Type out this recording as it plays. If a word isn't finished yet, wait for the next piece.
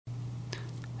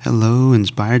Hello,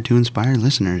 Inspired to Inspire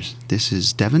listeners. This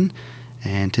is Devin,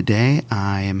 and today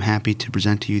I am happy to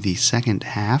present to you the second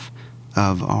half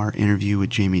of our interview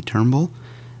with Jamie Turnbull.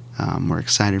 We're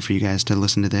excited for you guys to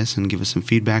listen to this and give us some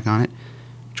feedback on it.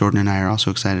 Jordan and I are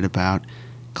also excited about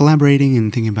collaborating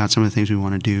and thinking about some of the things we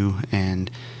want to do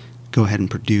and go ahead and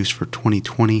produce for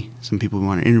 2020. Some people we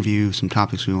want to interview, some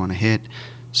topics we want to hit.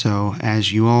 So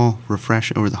as you all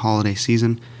refresh over the holiday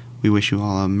season, we wish you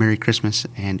all a Merry Christmas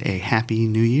and a Happy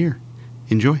New Year.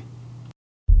 Enjoy.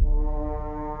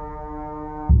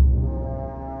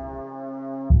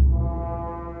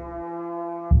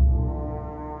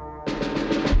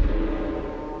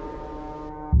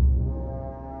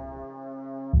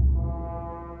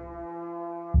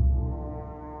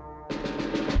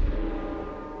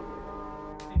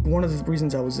 One of the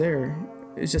reasons I was there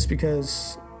is just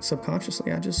because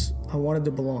subconsciously I wanted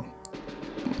to belong.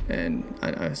 And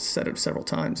I said it several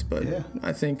times, but yeah.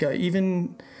 I think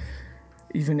even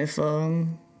if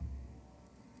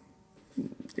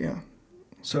yeah.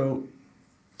 So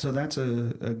that's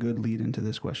a good lead into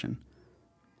this question.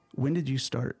 When did you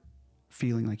start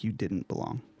feeling like you didn't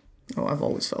belong? Oh, I've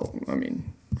always felt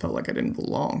like I didn't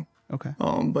belong. Okay.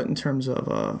 But in terms of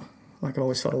like I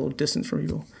always felt a little distance from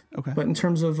people. Okay. But in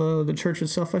terms of the church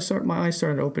itself, my eyes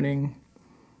started opening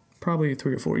probably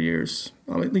 3 or 4 years,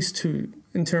 at least 2,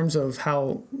 in terms of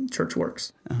how church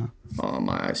works. Uh-huh.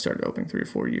 My eyes started opening 3 or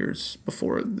 4 years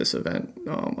before this event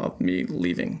of me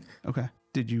leaving. Okay.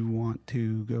 Did you want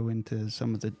to go into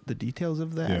some of the details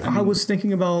of that? Yeah. I was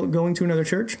thinking about going to another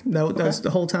church. That's the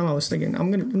whole time I was thinking,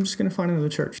 I'm just gonna find another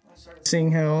church.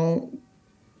 Seeing how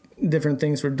different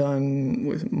things were done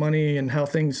with money and how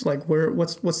things like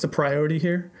what's the priority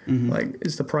here? Mm-hmm. Like,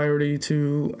 is the priority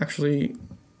to actually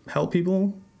help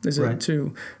people? Is it right.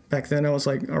 to, back then I was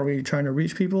like, are we trying to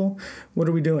reach people? What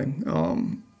are we doing?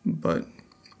 But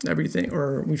everything,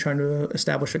 or are we trying to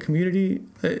establish a community?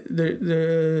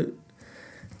 The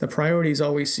priorities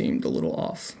always seemed a little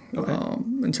off. Okay.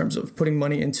 In terms of putting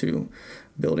money into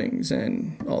buildings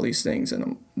and all these things.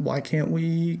 And why can't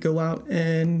we go out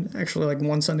and actually, like,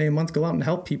 one Sunday a month, go out and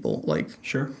help people? Like,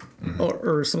 sure. Mm-hmm.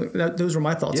 or something. Those were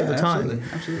my thoughts at the time.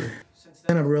 Absolutely. Since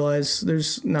then I realized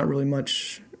there's not really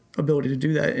much ability to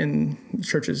do that in the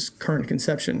church's current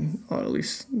conception, at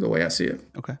least the way I see it.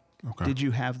 Okay. Did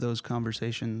you have those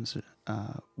conversations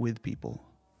with people?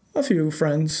 A few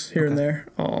friends here and there.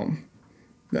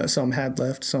 Some had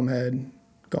left, some had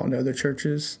gone to other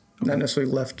churches. Not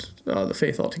necessarily left the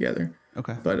faith altogether.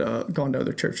 Okay. But gone to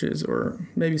other churches, or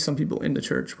maybe some people in the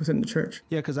church, within the church.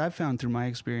 Yeah, because I've found through my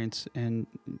experience, and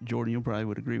Jordan, you probably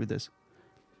would agree with this,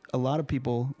 a lot of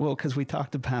people, well, because we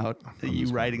talked about you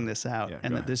writing this out,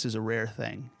 and that this is a rare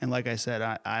thing. And like I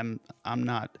said, I'm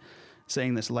not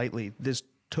saying this lightly. This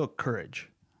took courage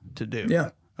to do.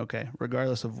 Yeah. Okay.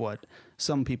 Regardless of what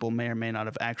some people may or may not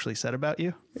have actually said about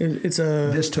you.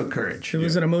 This took courage. It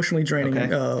was an emotionally draining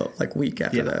week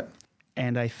after that.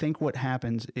 And I think what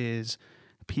happens is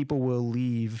people will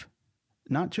leave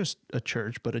not just a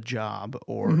church, but a job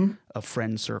or a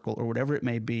friend circle or whatever it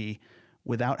may be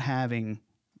without having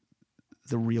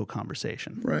the real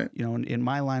conversation. Right. You know, in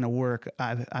my line of work,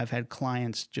 I've had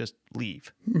clients just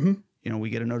leave. Mm-hmm. You know, we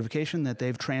get a notification that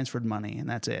they've transferred money and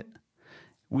that's it.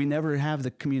 We never have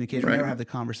the communication, we never have the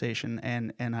conversation.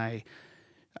 And I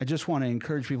just want to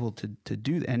encourage people to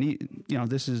do that. And, you know,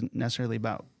 this isn't necessarily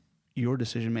about your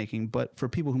decision making, but for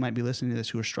people who might be listening to this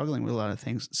who are struggling with a lot of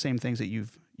things, same things that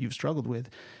you've struggled with,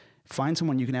 find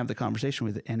someone you can have the conversation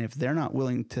with, and if they're not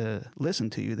willing to listen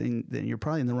to you, then you're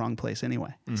probably in the wrong place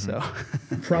anyway. Mm-hmm. So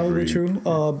probably true.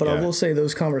 But I will say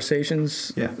those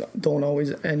conversations don't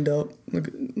always end up,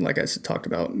 like I talked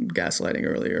about, gaslighting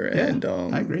earlier, and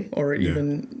I agree. Or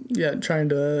even trying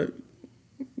to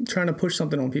push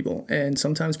something on people, and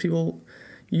sometimes people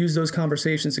use those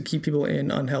conversations to keep people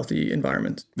in unhealthy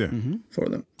environments for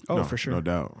them. Oh, no, for sure, no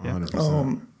doubt,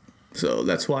 100%. So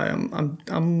that's why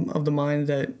I'm of the mind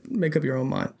that make up your own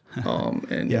mind.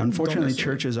 And unfortunately,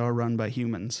 churches are run by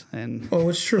humans, and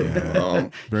it's true.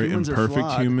 Very humans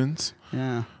imperfect humans.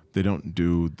 Yeah, they don't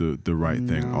do the right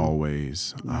thing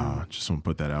always. Just want to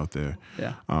put that out there.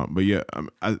 Yeah. But yeah,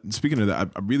 speaking of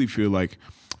that, I really feel like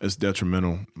it's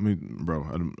detrimental. I mean, bro,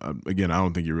 I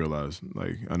don't think you realize.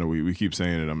 Like, I know we keep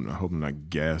saying it. I'm hoping not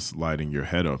gaslighting your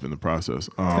head up in the process.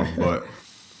 But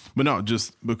no,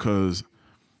 just because.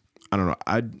 I don't know.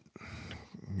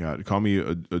 God, call me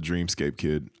a dreamscape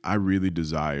kid. I really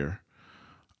desire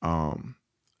a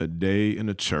day in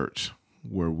a church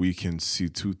where we can see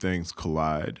two things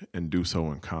collide and do so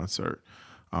in concert.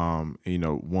 You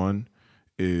know, one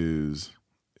is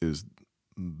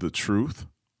the truth,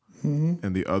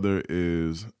 and the other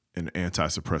is an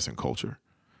anti-suppressant culture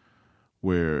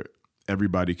where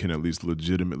everybody can at least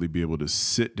legitimately be able to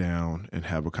sit down and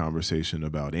have a conversation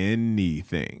about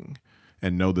anything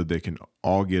and know that they can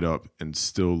all get up and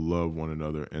still love one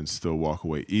another and still walk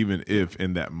away, even if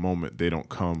in that moment they don't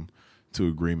come to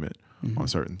agreement on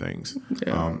certain things.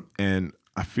 Yeah. And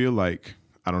I feel like,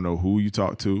 I don't know who you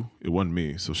talked to. It wasn't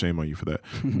me, so shame on you for that.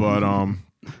 But, I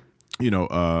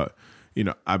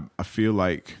feel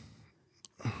like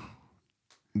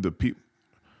the people,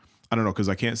 I don't know, because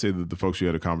I can't say that the folks you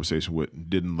had a conversation with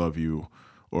didn't love you,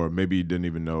 or maybe didn't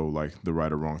even know like the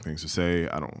right or wrong things to say.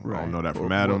 I don't know that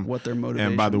from Adam. What their motivations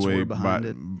and by the way, were behind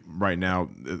it. Right now,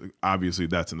 obviously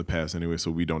that's in the past anyway,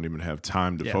 so we don't even have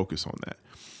time to focus on that.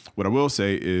 What I will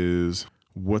say is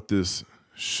what this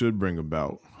should bring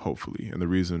about, hopefully, and the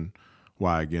reason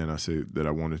why, again, I say that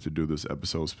I wanted to do this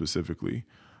episode specifically,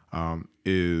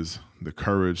 is the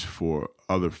courage for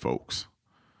other folks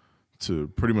to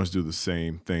pretty much do the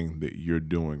same thing that you're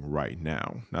doing right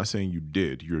now. Not saying you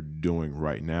did, you're doing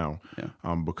right now.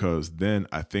 Yeah. Because then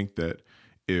I think that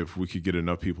if we could get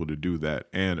enough people to do that,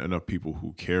 and enough people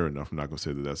who care enough, I'm not going to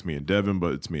say that that's me and Devin,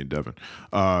 but it's me and Devin,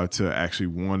 to actually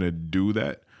want to do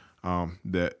that,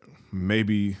 that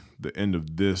maybe the end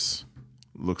of this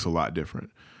looks a lot different.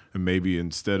 And maybe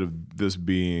instead of this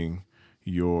being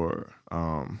your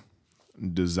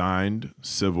designed,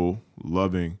 civil,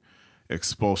 loving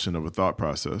expulsion of a thought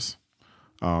process,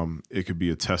 it could be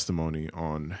a testimony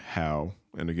on how,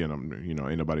 and again,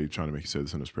 ain't nobody trying to make you say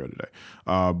this in this prayer today,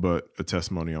 but a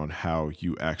testimony on how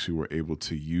you actually were able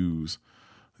to use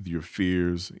your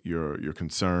fears, your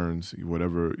concerns,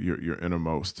 whatever your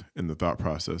innermost in the thought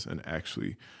process, and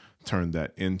actually turn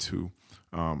that into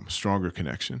stronger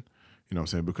connection. You know what I'm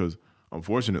saying? Because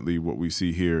unfortunately, what we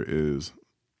see here is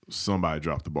somebody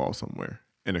dropped the ball somewhere,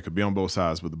 and it could be on both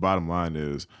sides. But the bottom line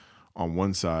is, on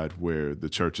one side where the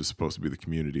church is supposed to be the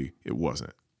community, it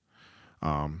wasn't.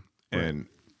 And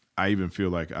I even feel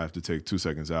like I have to take 2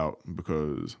 seconds out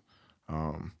because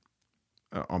on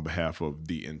behalf of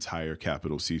the entire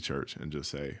capital C church and just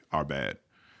say, our bad.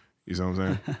 You see what I'm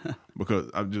saying?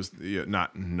 Because I'm just,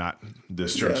 not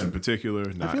this church in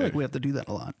particular. I feel like we have to do that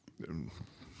a lot.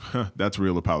 That's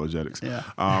real apologetics. Yeah.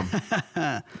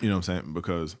 You know what I'm saying?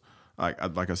 Because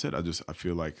like I said, I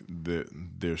feel like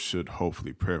there should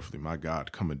hopefully, prayerfully, my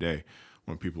God, come a day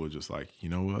when people are just like, you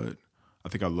know what? I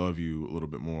think I love you a little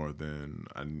bit more than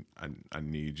I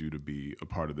need you to be a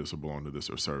part of this or belong to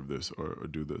this or serve this or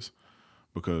do this.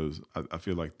 Because I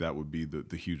feel like that would be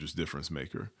the hugest difference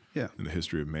maker in the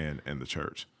history of man and the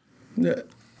church. Yeah,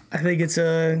 I think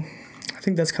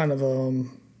that's kind of a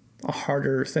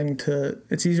harder thing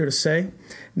it's easier to say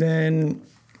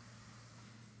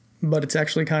but it's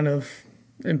actually kind of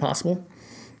impossible,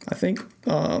 I think.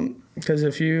 Because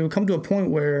if you come to a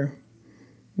point where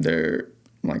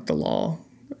like the law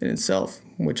in itself,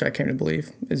 which I came to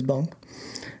believe is bunk,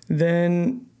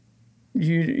 then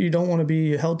you don't want to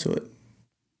be held to it.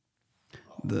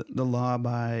 The law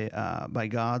by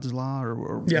God's law,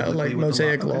 or like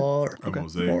Mosaic law,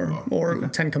 or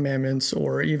Ten Commandments,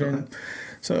 or even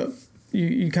so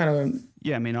you kind of.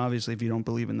 Yeah, I mean, obviously, if you don't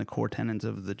believe in the core tenets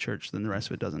of the church, then the rest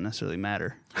of it doesn't necessarily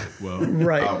matter. Well,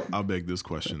 right. I'll beg this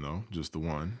question though, just the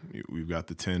one. We've got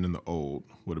the 10 in the old.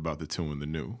 What about the 2 in the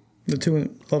new? The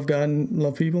 2 love God and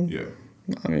love people. Yeah.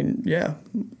 I mean, yeah.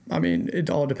 I mean,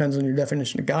 it all depends on your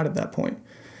definition of God at that point.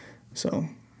 So.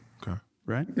 Okay.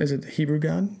 Right. Is it the Hebrew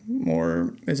God,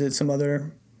 or is it some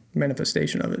other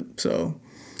manifestation of it? So,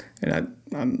 and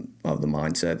I'm of the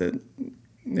mindset that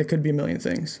it could be a million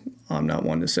things. I'm not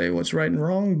one to say what's right and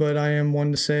wrong, but I am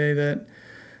one to say that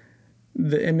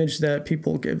the image that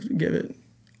people give it.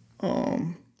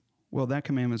 Well, that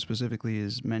commandment specifically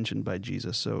is mentioned by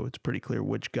Jesus, so it's pretty clear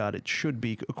which God it should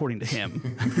be according to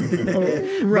him.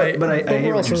 Right. But I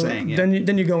hear what you're saying. Yeah.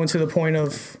 Then you go into the point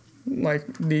of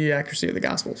like the accuracy of the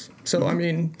Gospels. So I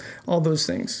mean, all those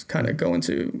things kind of go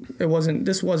into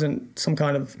this wasn't some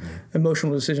kind of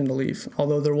emotional decision to leave,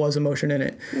 although there was emotion in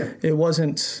it. Yeah. It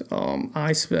wasn't.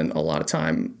 I spent a lot of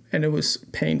time, and it was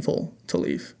painful to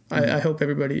leave. I hope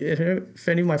everybody, if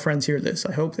any of my friends hear this,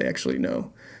 I hope they actually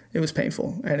know it was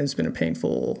painful, and it's been a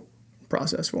painful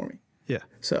process for me. Yeah.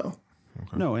 So.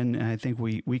 Okay. No, and I think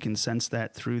we can sense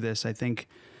that through this. I think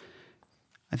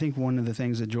one of the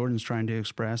things that Jordan's trying to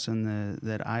express, and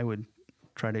that I would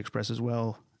try to express as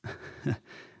well,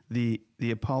 the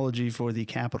apology for the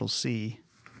capital C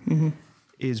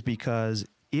is because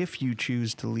if you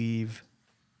choose to leave,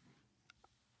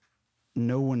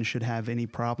 no one should have any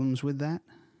problems with that,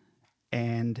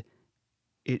 and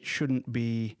it shouldn't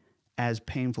be as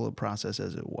painful a process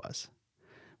as it was.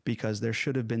 because there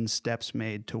should have been steps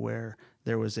made to where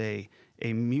there was a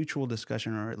mutual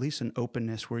discussion, or at least an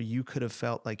openness where you could have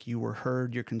felt like you were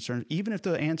heard, your concerns, even if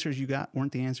the answers you got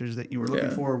weren't the answers that you were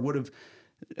looking for, would have,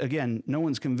 again, no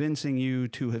one's convincing you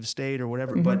to have stayed or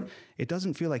whatever, but it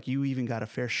doesn't feel like you even got a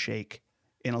fair shake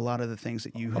in a lot of the things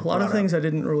that you had. A lot of things up. I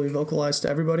didn't really vocalize to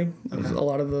everybody. A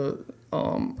lot of the,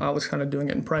 I was kind of doing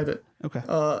it in private. Okay.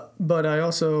 But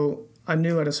I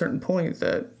knew at a certain point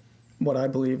that what I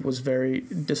believe was very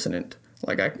dissonant.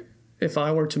 Like if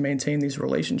I were to maintain these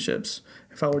relationships,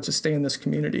 if I were to stay in this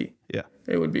community,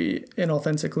 it would be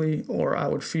inauthentically, or I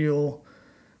would feel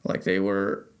like they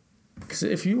were, because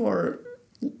if you are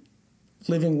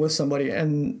living with somebody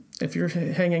and if you're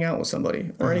hanging out with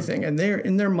somebody or anything, and they're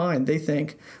in their mind, they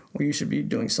think, well, you should be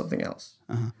doing something else.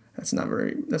 That's not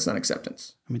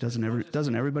acceptance. I mean,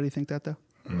 doesn't everybody think that though?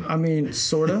 I mean,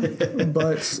 sort of,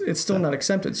 but it's still not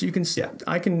acceptance. You can,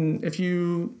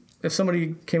 if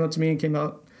somebody came up to me and came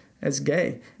out as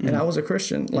gay, and I was a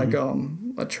Christian, like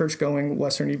a church-going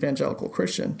Western evangelical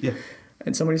Christian,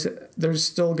 and somebody said,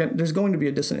 there's going to be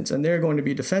a dissonance, and they're going to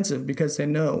be defensive because they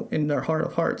know in their heart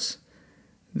of hearts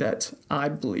that I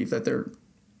believe that they're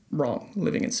wrong,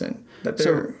 living in sin. That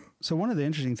they're So one of the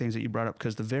interesting things that you brought up,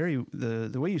 because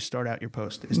the way you start out your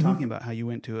post is talking about how you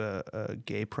went to a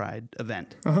gay pride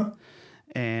event,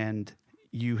 and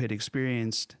you had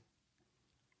experienced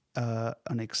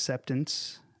an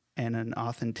acceptance and an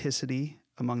authenticity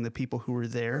among the people who were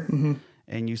there,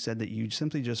 and you said that you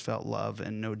simply just felt love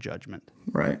and no judgment.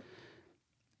 Right.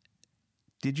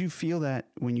 Did you feel that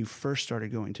when you first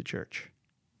started going to church?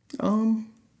 I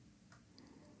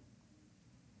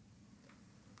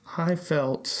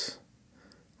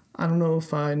don't know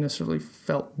if I necessarily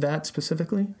felt that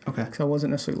specifically. Okay. Because I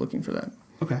wasn't necessarily looking for that.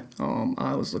 Okay.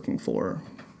 I was looking for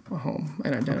a home,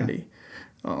 an identity.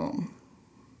 Okay.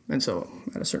 And so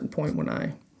at a certain point when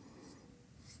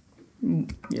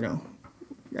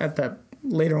at that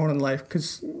later on in life,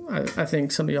 because I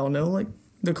think some of y'all know, like,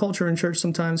 the culture in church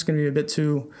sometimes can be a bit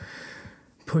too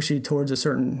pushy towards a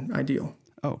certain ideal.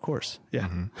 Oh, of course. Yeah.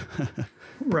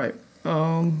 Right.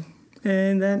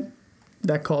 And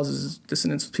that causes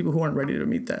dissonance with people who aren't ready to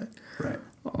meet that. Right.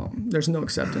 There's no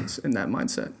acceptance in that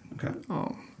mindset. Okay.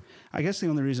 I guess the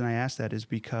only reason I asked that is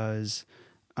because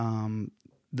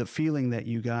the feeling that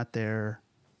you got there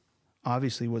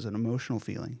obviously was an emotional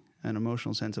feeling, an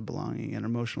emotional sense of belonging, an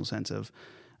emotional sense of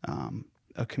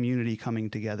a community coming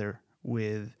together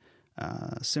with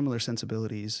similar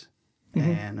sensibilities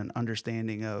and an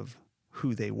understanding of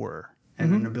who they were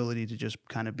and an ability to just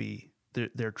kind of be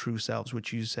their true selves,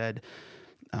 which you said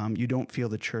you don't feel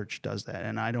the church does that.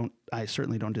 And I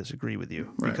certainly don't disagree with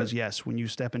you, because yes, when you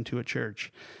step into a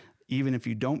church, even if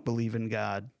you don't believe in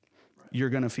God, you're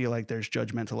going to feel like there's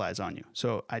judgmental eyes on you.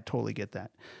 So I totally get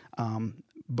that.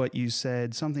 But you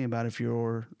said something about if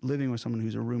you're living with someone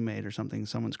who's a roommate or something,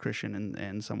 someone's Christian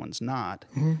and someone's not,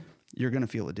 you're going to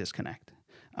feel a disconnect.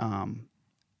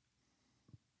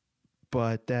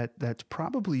 But that's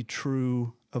probably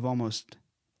true of almost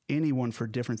anyone for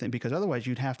different things, because otherwise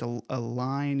you'd have to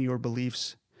align your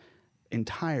beliefs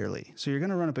entirely. So you're going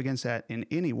to run up against that in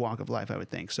any walk of life, I would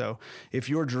think. So if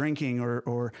you're drinking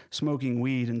or smoking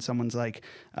weed and someone's like,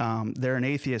 they're an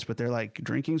atheist, but they're like,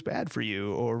 drinking's bad for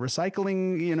you, or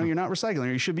recycling, you're not recycling,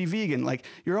 or you should be vegan. Like,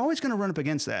 you're always going to run up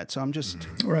against that. So I'm just...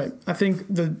 Right. I think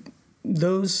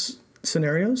those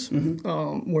scenarios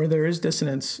where there is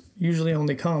dissonance usually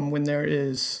only come when there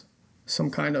is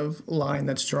some kind of line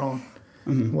that's drawn.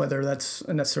 Whether that's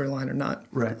a necessary line or not.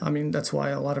 Right. I mean, that's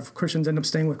why a lot of Christians end up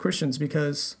staying with Christians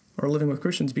or living with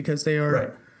Christians, because they are...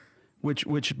 Right.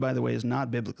 Which, by the way, is not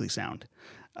biblically sound.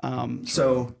 I'm just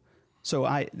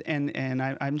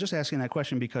asking that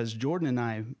question because Jordan and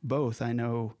I both, I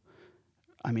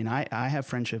have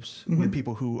friendships with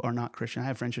people who are not Christian. I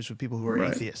have friendships with people who are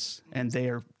atheists, and they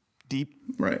are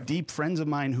deep friends of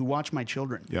mine who watch my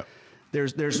children. Yeah.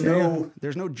 There's no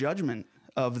judgment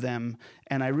of them,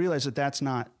 and I realize that that's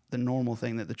not the normal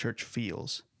thing that the church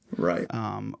feels, right?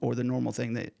 Or the normal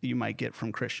thing that you might get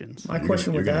from Christians. My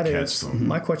question with that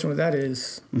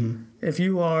is, if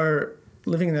you are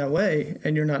living that way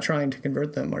and you're not trying to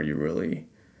convert them, are you really,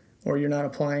 or you're not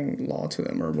applying law to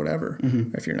them or whatever?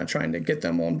 If you're not trying to get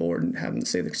them on board and have them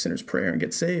say the sinner's prayer and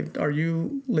get saved, are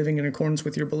you living in accordance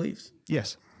with your beliefs?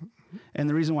 Yes. And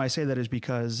the reason why I say that is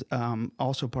because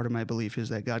also part of my belief is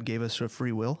that God gave us a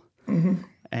free will.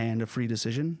 And a free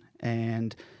decision.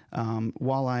 And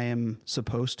while I am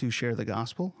supposed to share the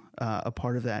gospel, a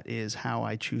part of that is how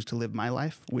I choose to live my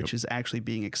life, which is actually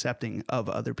being accepting of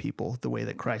other people the way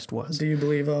that Christ was. Do you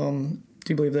believe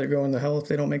they're going to hell if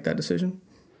they don't make that decision?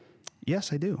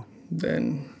 Yes, I do.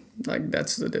 Then Like,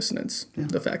 that's the dissonance. Yeah.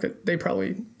 The fact that they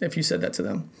probably, if you said that to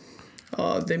them,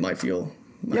 they might feel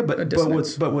like a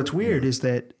dissonance. But what's weird is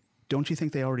that, don't you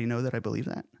think they already know that I believe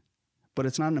that? But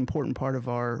it's not an important part of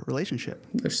our relationship.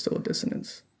 There's still a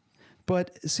dissonance.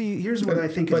 But see, here's what I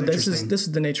think is interesting. But this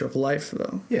is the nature of life,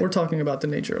 though. Yeah. We're talking about the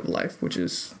nature of life, which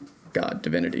is God,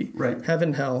 divinity. Right.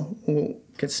 Heaven, hell. We'll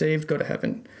get saved, go to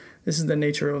heaven. This is the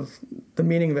nature of the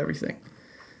meaning of everything.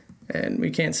 And we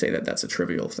can't say that that's a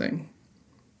trivial thing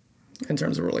in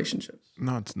terms of relationships.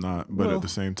 No, it's not. But at the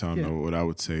same time, though, what I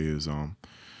would say is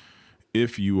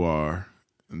if you are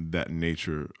that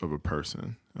nature of a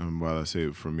person, while I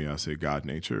say for me, I say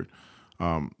God-natured,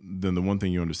 then the one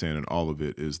thing you understand in all of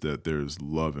it is that there's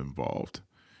love involved,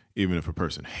 even if a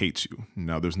person hates you.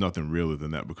 Now, there's nothing realer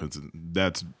than that, because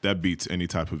that beats any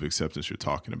type of acceptance you're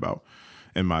talking about,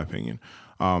 in my opinion.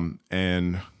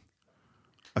 And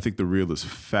I think the realest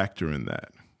factor in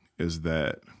that is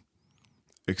that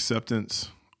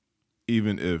acceptance,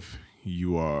 even if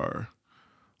you are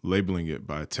labeling it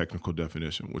by a technical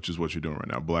definition, which is what you're doing right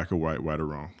now, black or white, right or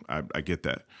wrong, I get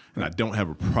that. And I don't have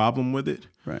a problem with it.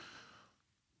 Right.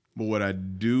 But what I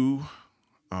do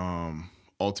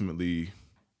ultimately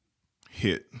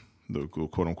hit the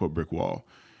quote unquote brick wall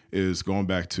is going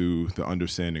back to the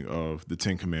understanding of the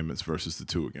 10 Commandments versus the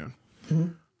 2 again. Mm-hmm.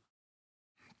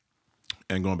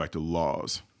 And going back to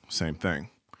laws, same thing.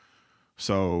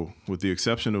 So with the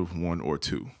exception of 1 or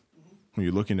 2, when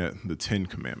you're looking at the 10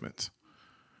 Commandments,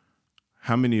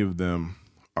 how many of them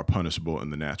are punishable in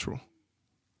the natural?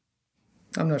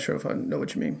 I'm not sure if I know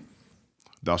what you mean.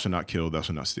 Thou shalt not kill, thou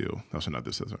shalt not steal, thou shalt not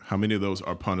this. How many of those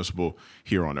are punishable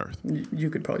here on earth? You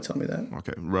could probably tell me that.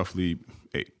 Okay, roughly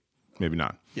 8, maybe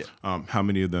not. Yeah. How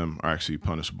many of them are actually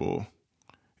punishable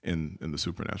in the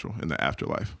supernatural, in the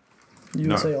afterlife? You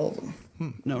would say all of them.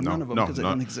 No, none of them, because they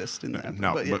don't exist in that.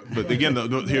 No, but again,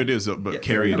 here it is. But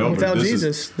carry it over. Without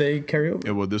Jesus, they carry over.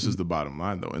 Yeah, well, this is the bottom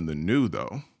line, though. In the new,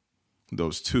 though,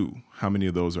 those 2, how many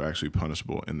of those are actually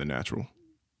punishable in the natural?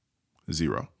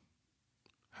 0.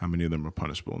 How many of them are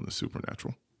punishable in the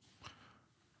supernatural?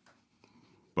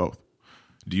 Both.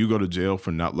 Do you go to jail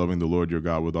for not loving the Lord your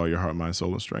God with all your heart, mind,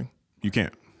 soul, and strength? You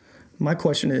can't. My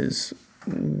question is,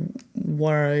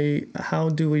 why? How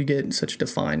do we get such a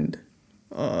defined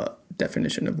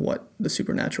definition of what the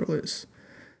supernatural is?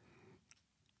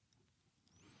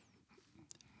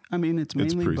 I mean, it's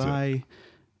mainly by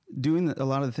doing a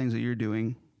lot of the things that you're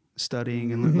doing,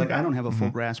 studying, and like, I don't have a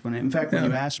full grasp on it. In fact, when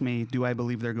you asked me, do I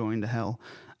believe they're going to hell?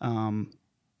 I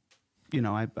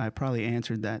probably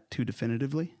answered that too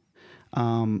definitively.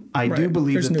 I do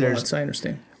believe that nuance, I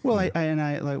understand. Well,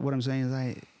 I like what I'm saying is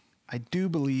I do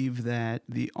believe that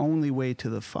the only way to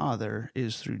the Father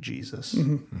is through Jesus.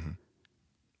 Mm-hmm. Mm-hmm.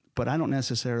 But I don't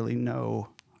necessarily know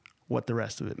what the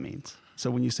rest of it means.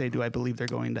 So when you say, do I believe they're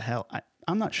going to hell?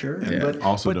 I'm not sure. Yeah.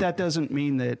 But that doesn't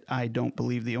mean that I don't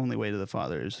believe the only way to the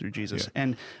Father is through Jesus. Yeah.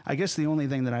 And I guess the only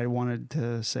thing that I wanted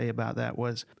to say about that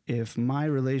was, if my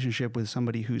relationship with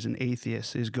somebody who's an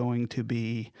atheist is going to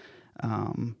be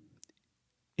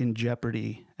in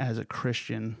jeopardy as a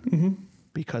Christian,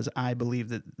 because I believe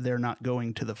that they're not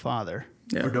going to the Father,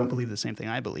 or don't believe the same thing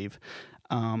I believe,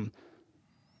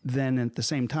 then at the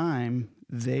same time,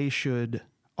 they should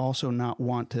also not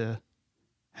want to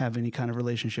have any kind of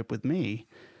relationship with me,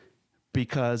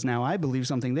 because now I believe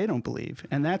something they don't believe.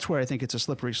 And that's where I think it's a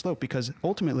slippery slope, because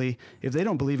ultimately, if they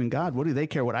don't believe in God, what do they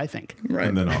care what I think? Right.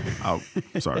 And then I'll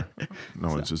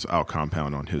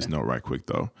compound on his note right quick,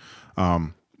 though.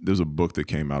 There's a book that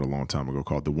came out a long time ago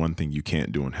called The One Thing You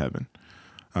Can't Do in Heaven.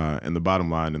 And the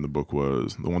bottom line in the book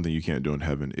was, the one thing you can't do in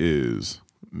heaven is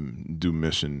do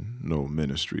missional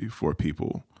ministry for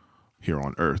people here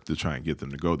on earth to try and get them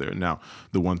to go there. Now,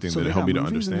 the one thing that helped me to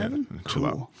understand, chill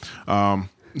out.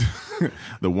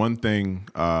 The one thing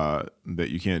that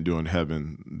you can't do in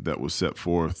heaven that was set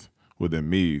forth within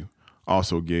me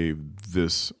also gave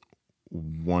this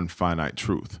one finite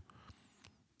truth.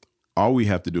 All we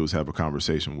have to do is have a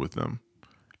conversation with them,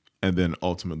 and then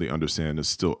ultimately understand it's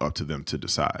still up to them to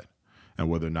decide. And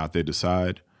whether or not they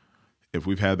decide, if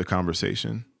we've had the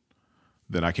conversation,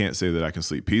 then I can't say that I can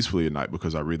sleep peacefully at night,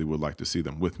 because I really would like to see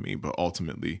them with me. But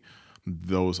ultimately,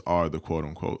 those are the quote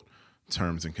unquote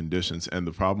terms and conditions. And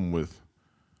the problem with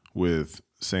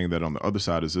saying that on the other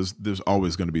side is there's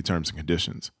always going to be terms and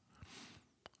conditions.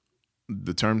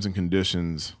 The terms and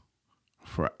conditions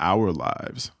for our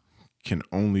lives can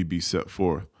only be set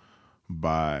forth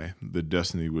by the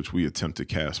destiny which we attempt to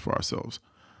cast for ourselves.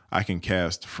 I can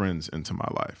cast friends into my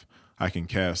life. I can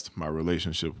cast my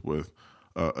relationship with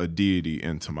a deity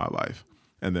into my life.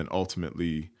 And then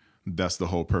ultimately, that's the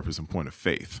whole purpose and point of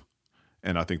faith,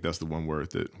 And I think that's the one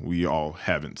word that we all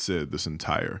haven't said this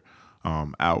entire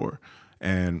hour.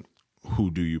 And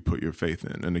who do you put your faith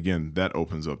in? And again, that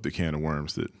opens up the can of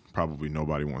worms that probably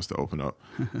nobody wants to open up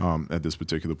at this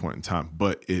particular point in time.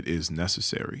 But it is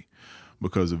necessary,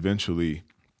 because eventually,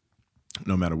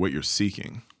 no matter what you're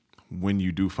seeking, when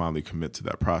you do finally commit to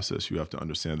that process, you have to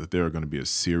understand that there are going to be a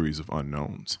series of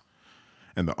unknowns.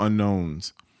 And the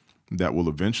unknowns that will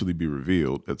eventually be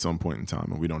revealed at some point in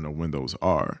time, and we don't know when those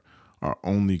are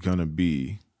only going to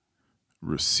be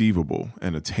receivable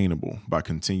and attainable by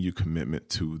continued commitment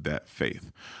to that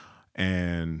faith.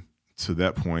 And to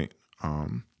that point,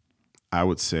 I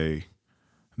would say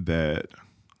that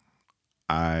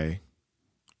I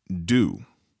do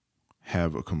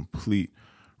have a complete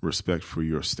respect for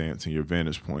your stance and your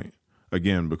vantage point.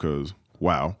 Again, because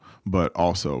wow, but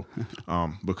also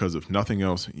because if nothing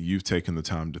else, you've taken the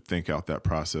time to think out that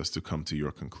process to come to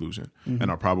your conclusion, and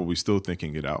are probably still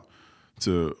thinking it out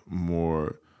to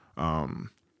more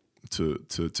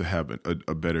to have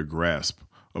a better grasp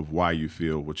of why you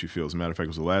feel what you feel. As a matter of fact, it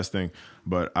was the last thing,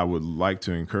 but I would like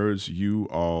to encourage you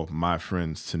all, my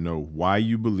friends, to know why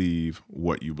you believe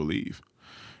what you believe.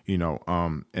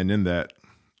 And in that,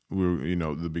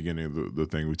 the beginning of the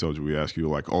thing we told you, we ask you,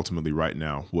 like, ultimately right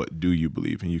now, what do you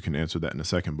believe? And you can answer that in a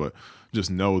second, but just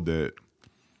know that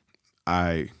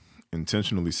I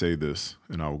intentionally say this,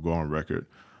 and I will go on record.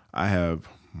 I have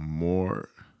more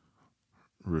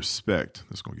respect.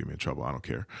 This is going to get me in trouble. I don't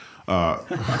care.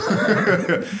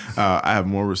 I have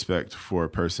more respect for a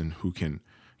person who can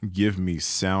give me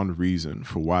sound reason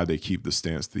for why they keep the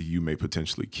stance that you may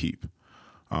potentially keep.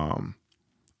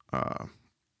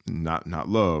 Not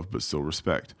love, but still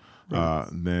respect,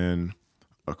 than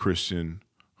a Christian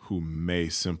who may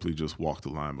simply just walk the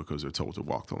line because they're told to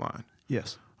walk the line.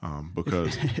 Yes.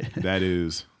 Because that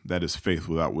is faith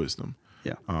without wisdom.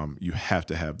 Yeah. You have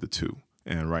to have the two.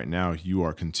 And right now you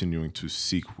are continuing to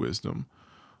seek wisdom.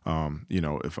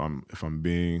 If I'm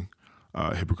being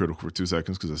hypocritical for 2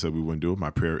 seconds, because I said we wouldn't do it, my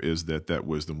prayer is that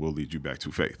wisdom will lead you back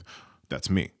to faith. That's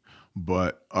me.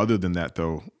 But other than that,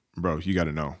 though, bro, you got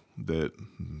to know that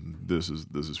this is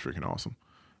freaking awesome.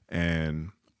 And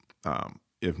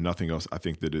if nothing else, I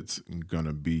think that it's going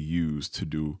to be used to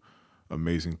do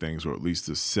amazing things, or at least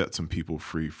to set some people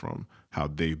free from how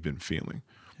they've been feeling.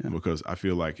 Yeah. Because I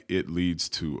feel like it leads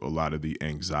to a lot of the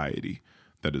anxiety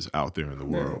that is out there in the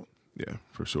world. Yeah,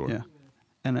 for sure. Yeah.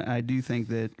 And I do think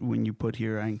that when you put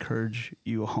here, I encourage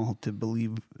you all to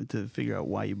figure out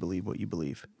why you believe what you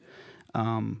believe.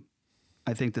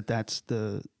 I think that that's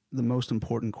the most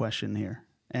important question here.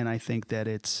 And I think that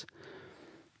it's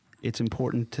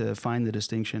important to find the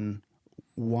distinction.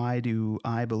 Why do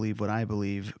I believe what I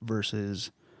believe versus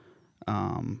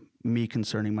me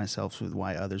concerning myself with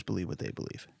why others believe what they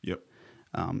believe. Yep.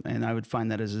 And I would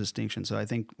find that as a distinction. So I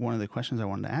think one of the questions I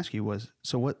wanted to ask you was,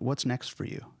 so what's next for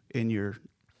you in your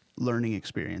learning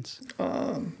experience?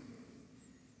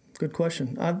 Good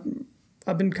question.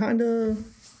 I've been kind of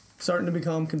starting to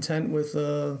become content with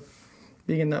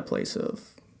being in that place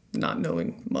of not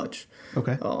knowing much.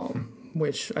 Okay.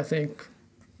 Which I think,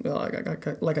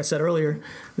 like I said earlier,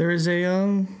 there is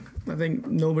I think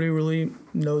nobody really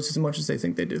knows as much as they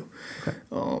think they do. Okay.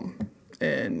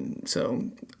 And so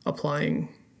applying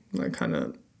more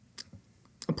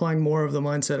of the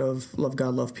mindset of love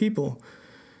God, love people,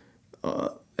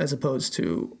 as opposed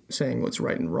to saying what's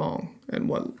right and wrong and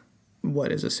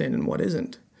what is a sin and what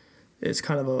isn't, is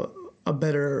kind of a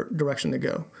better direction to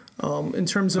go. In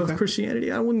terms of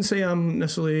Christianity, I wouldn't say I'm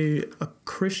necessarily a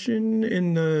Christian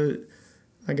in the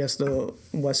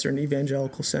Western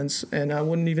evangelical sense. And I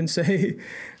wouldn't even say,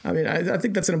 I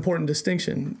think that's an important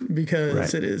distinction,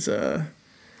 because it is,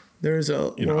 there is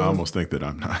a... I almost think that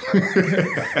I'm not.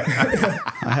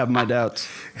 I have my doubts.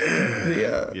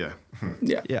 Yeah.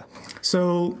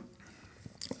 So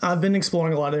I've been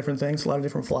exploring a lot of different things, a lot of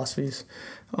different philosophies.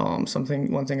 One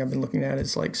thing I've been looking at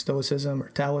is like Stoicism or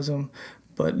Taoism,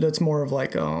 but that's more of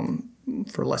like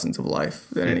for lessons of life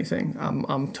than anything.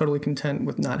 I'm totally content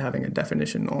with not having a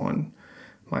definition on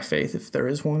my faith, if there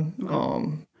is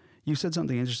one. You said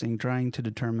something interesting, trying to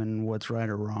determine what's right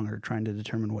or wrong, or trying to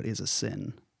determine what is a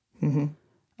sin.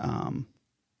 Mm-hmm.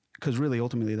 Because really,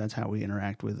 ultimately, that's how we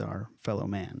interact with our fellow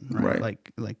man, right?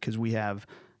 Like, because we have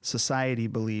society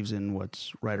believes in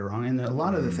what's right or wrong, and a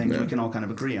lot of the things we can all kind of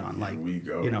agree on, like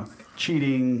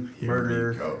cheating,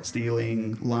 murder,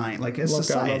 stealing, lying, like as love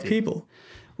society. God, love people.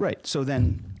 Right. So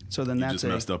then you that's just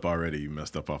messed up already. You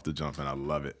messed up off the jump, and I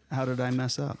love it. How did I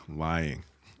mess up? Lying.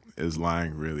 is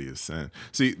lying really a sin?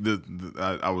 See,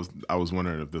 I was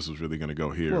wondering if this was really going to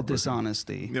go here. Well,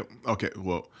 dishonesty. Yep. Okay.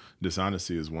 Well,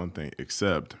 dishonesty is one thing,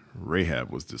 except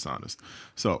Rahab was dishonest.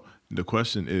 So the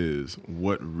question is,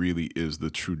 what really is the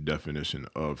true definition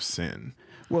of sin?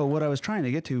 Well, what I was trying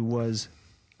to get to was,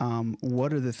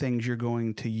 what are the things you're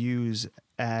going to use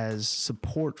as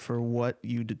support for what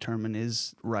you determine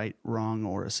is right, wrong,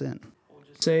 or a sin?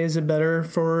 Say, is it better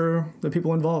for the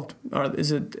people involved, or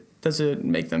does it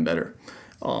make them better?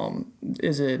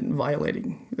 Is it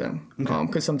violating them?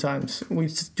 Because sometimes we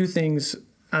do things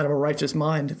out of a righteous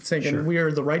mind, thinking we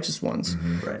are the righteous ones,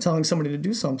 telling somebody to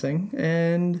do something,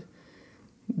 and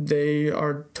they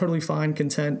are totally fine,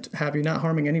 content, happy, not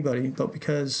harming anybody, but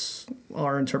because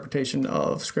our interpretation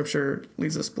of Scripture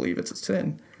leads us to believe it's a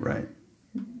sin, Right.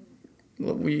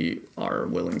 we are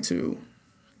willing to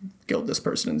guilt this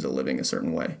person into living a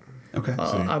certain way. Okay.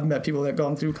 I've met people that have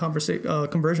gone through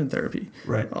conversion therapy.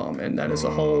 Right. And that is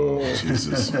a whole...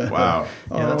 Jesus. Wow.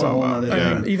 Yeah, that's a whole other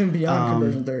I mean, even beyond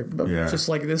conversion therapy. But Yeah. just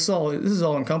like this is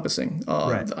all encompassing.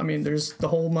 Right. I mean, there's the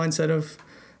whole mindset of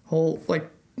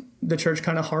the church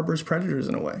kind of harbors predators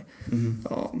in a way.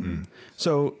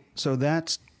 So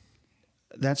that's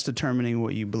determining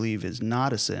what you believe is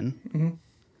not a sin. Mm-hmm.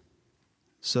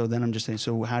 So then I'm just saying,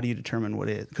 so how do you determine what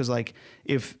is? Because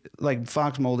if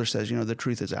Fox Mulder says, the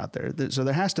truth is out there. So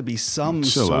there has to be some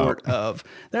sort of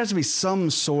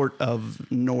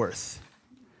north.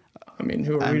 I mean,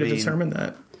 who are we to determine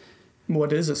that?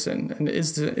 What is a sin? And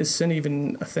is sin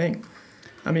even a thing?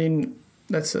 I mean,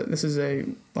 this is a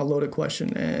loaded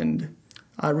question, and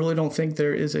I really don't think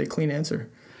there is a clean answer.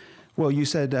 Well, you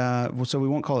said, so we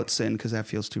won't call it sin because that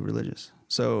feels too religious.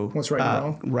 So What's right and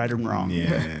wrong? Right and wrong.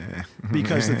 Yeah.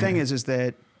 Because the thing is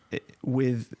that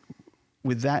with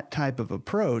that type of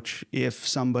approach, if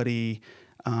somebody,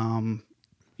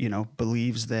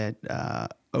 believes that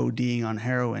ODing on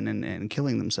heroin and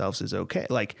killing themselves is okay,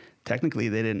 technically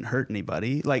they didn't hurt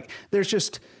anybody. There's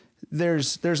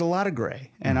a lot of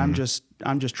gray, and I'm just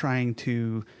trying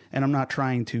to, and I'm not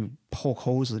trying to poke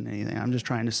holes in anything. I'm just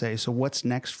trying to say, so what's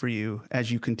next for you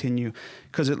as you continue?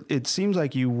 Because it seems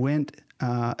like you went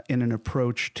in an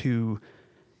approach to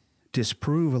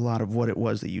disprove a lot of what it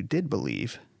was that you did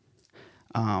believe.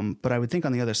 But I would think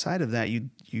on the other side of that,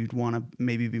 you'd want to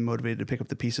maybe be motivated to pick up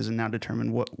the pieces and now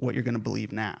determine what you're going to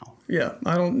believe now. Yeah,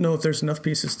 I don't know if there's enough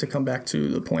pieces to come back to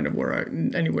the point of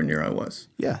anywhere near I was.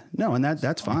 Yeah, no, and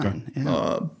that's fine.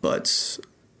 Okay.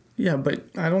 Yeah. But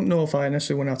I don't know if I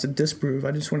necessarily went out to disprove. I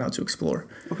just went out to explore.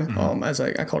 Okay. As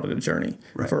I called it a journey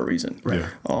for a reason. Right. Yeah.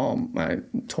 I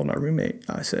told my roommate,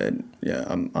 I said,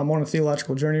 I'm on a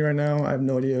theological journey right now. I have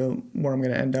no idea where I'm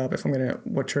going to end up,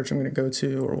 what church I'm going to go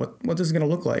to, or what this is going to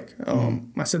look like.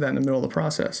 I said that in the middle of the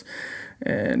process.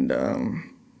 And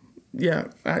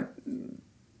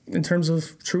in terms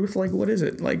of truth, what is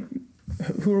it?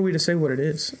 Who are we to say what it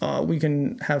is? We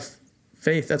can have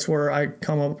faith. That's where I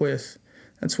come up with.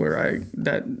 That's where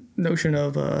that notion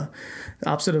of the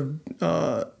opposite of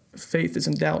faith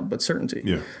isn't doubt, but certainty.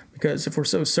 Yeah. Because if we're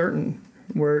so certain,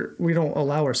 we don't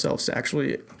allow ourselves to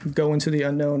actually go into the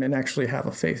unknown and actually have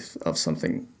a faith of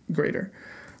something greater.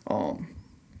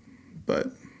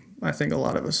 But I think a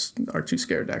lot of us are too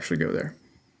scared to actually go there.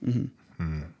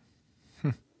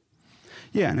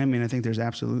 Yeah, and I think there's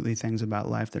absolutely things about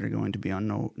life that are going to be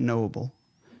unknowable,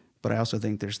 but I also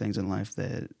think there's things in life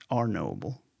that are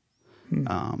knowable.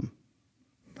 I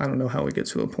don't know how we get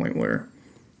to a point where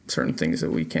certain things that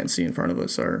we can't see in front of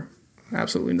us are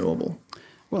absolutely knowable.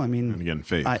 Well, And again,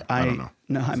 faith. I don't know.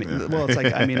 No, well, it's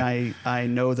I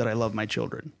know that I love my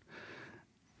children.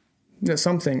 Yeah,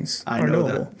 some things I are know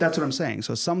knowable. that's what I'm saying.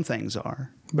 So some things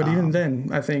are. But even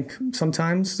then, I think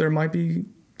sometimes there might be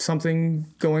something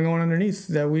going on underneath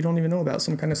that we don't even know about,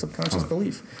 some kind of subconscious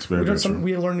belief. It's very true.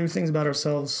 We learn new things about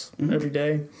ourselves every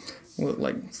day. Well,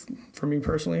 for me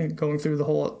personally, going through the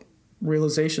whole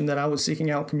realization that I was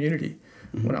seeking out community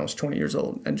when I was 20 years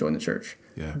old and joined the church.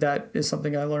 Yeah. That is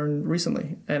something I learned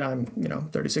recently. And I'm,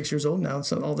 36 years old now.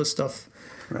 So all this stuff,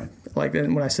 Right.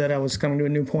 When I said I was coming to a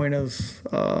new point of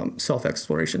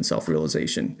self-exploration,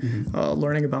 self-realization,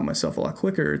 learning about myself a lot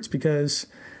quicker, it's because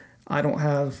I don't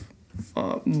have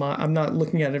I'm not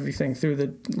looking at everything through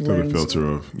the lens filter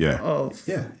of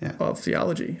of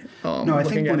theology. No, I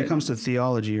think when it comes to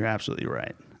theology, you're absolutely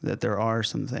right. That there are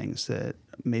some things that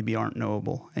maybe aren't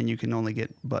knowable, and you can only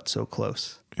get but so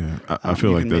close. Yeah, I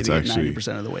feel like that's actually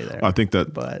 90% of the way there. I think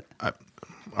that, but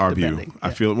our view. depending, I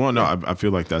yeah. feel I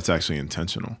feel like that's actually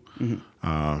intentional,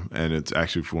 and it's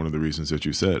actually for one of the reasons that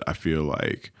you said. I feel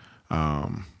like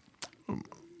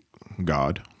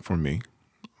God, for me,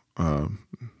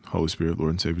 Holy Spirit, Lord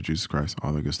and Savior Jesus Christ,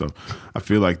 all that good stuff. I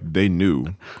feel like they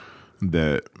knew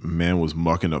that man was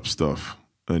mucking up stuff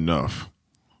enough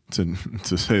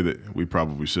to say that we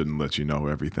probably shouldn't let you know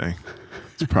everything.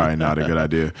 It's probably not a good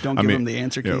idea. Don't give them the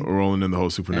answer key. Yeah, rolling in the whole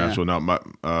supernatural. Now,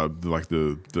 like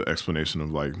the explanation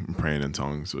of like praying in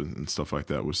tongues and stuff like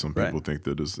that, which some people think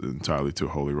that is entirely too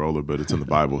holy roller, but it's in the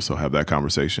Bible, so have that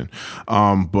conversation.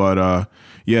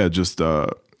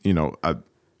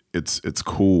 It's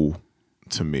cool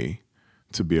to me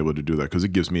to be able to do that because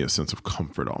it gives me a sense of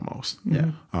comfort almost.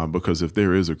 Yeah. Because if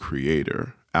there is a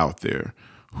creator out there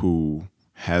who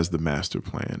has the master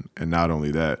plan, and not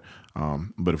only that,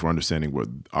 but if we're understanding what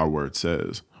our word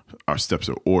says, our steps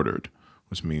are ordered,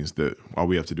 which means that all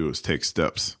we have to do is take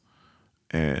steps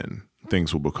and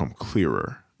things will become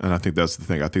clearer. And I think that's the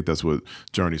thing. I think that's what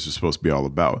journeys are supposed to be all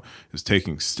about, is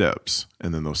taking steps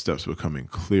and then those steps becoming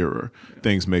clearer,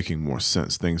 things making more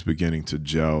sense, things beginning to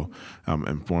gel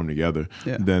and form together.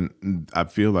 Yeah. Then I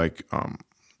feel like,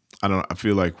 I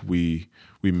feel like we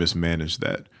mismanage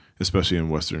that, especially in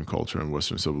Western culture and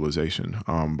Western civilization,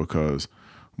 because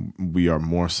we are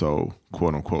more so,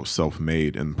 quote unquote,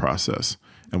 self-made in the process.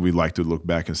 And we like to look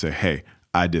back and say, hey,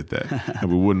 I did that.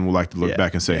 And we wouldn't like to look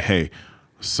back and say, hey,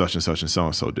 such and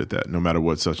so-and-so did that, no matter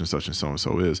what such and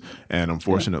so-and-so is. And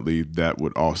unfortunately, that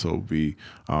would also be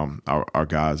our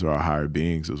gods or our higher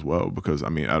beings as well. Because, I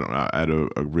had a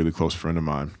really close friend of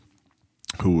mine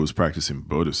who was practicing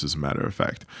Buddhist, as a matter of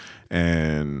fact.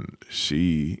 And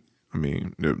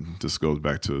this goes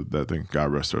back to that thing,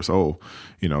 God rest her soul.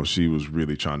 She was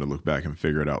really trying to look back and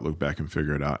figure it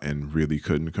out, and really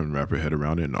couldn't wrap her head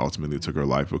around it, and ultimately took her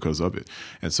life because of it.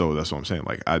 And so that's what I'm saying.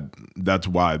 Like, that's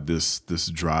why this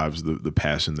drives the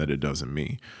passion that it does in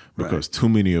me, because too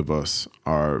many of us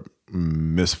are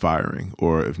misfiring,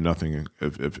 or if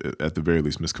at the very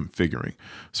least misconfiguring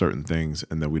certain things,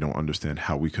 and that we don't understand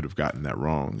how we could have gotten that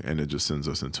wrong, and it just sends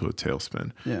us into a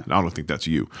tailspin. And I don't think that's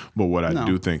you, but what I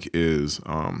do think is,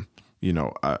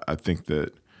 I think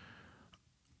that,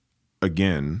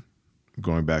 again,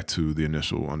 going back to the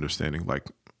initial understanding, like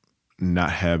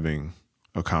not having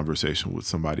a conversation with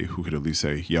somebody who could at least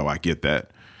say, yo, I get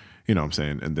that. You know what I'm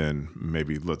saying? And then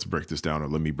maybe let's break this down, or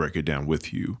let me break it down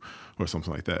with you, or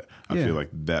something like that. I feel like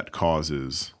that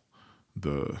causes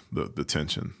the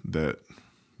tension that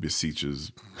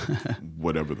beseeches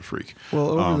whatever the freak.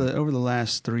 Well, over the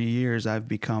last 3 years, I've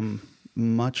become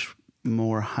much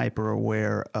more hyper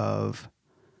aware of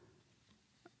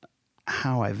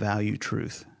how I value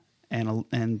truth.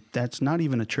 And that's not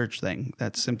even a church thing.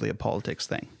 That's simply a politics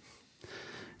thing.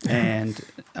 And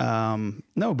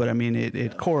no, but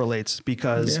it correlates,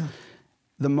 because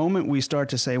the moment we start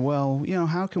to say, well,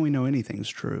 how can we know anything's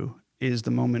true, is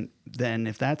the moment then,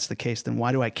 if that's the case, then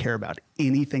why do I care about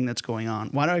anything that's going on?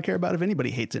 Why do I care about if anybody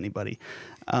hates anybody?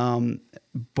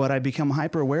 But I become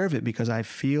hyper aware of it because I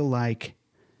feel like,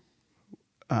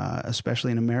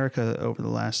 especially in America over the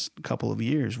last couple of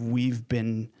years, we've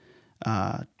been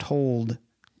told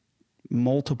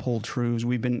multiple truths.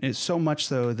 It's so much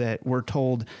so that we're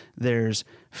told there's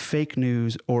fake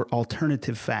news or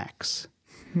alternative facts.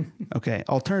 Okay.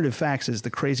 Alternative facts is the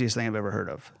craziest thing I've ever heard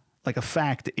of. Like, a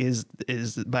fact is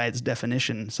by its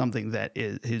definition something that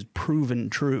is proven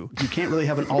true. You can't really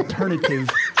have an alternative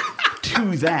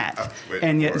to that.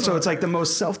 And yet, so it's like the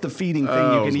most self-defeating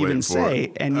thing you can even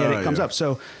say, and yet it comes up.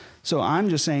 So I'm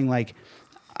just saying, like,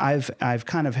 I've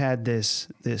kind of had this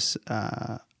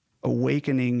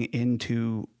awakening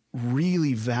into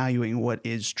really valuing what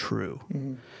is true.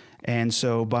 Mm-hmm. And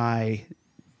so by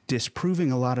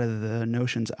disproving a lot of the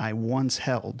notions I once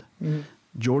held,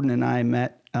 Jordan and I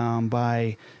met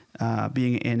by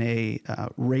being in a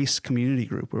race community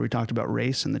group where we talked about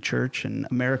race and the church and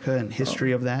America and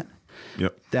history of that.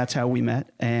 Yep. That's how we met.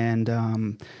 And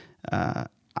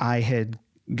I had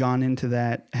gone into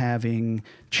that having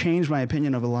changed my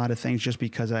opinion of a lot of things, just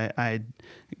because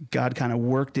God kind of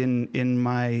worked in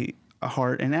my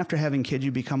heart. And after having kids,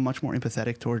 you become much more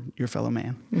empathetic toward your fellow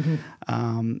man.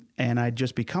 Mm-hmm. And I'd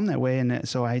just become that way. And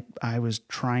so I was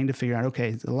trying to figure out,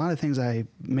 okay, a lot of things I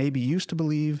maybe used to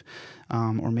believe,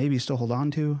 or maybe still hold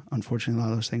on to. Unfortunately, a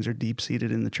lot of those things are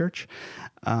deep-seated in the church.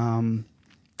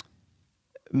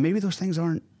 Maybe those things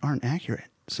aren't accurate.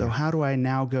 So how do I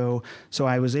now go? So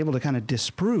I was able to kind of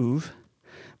disprove,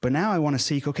 but now I want to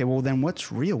seek, okay, well then what's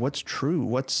real? What's true?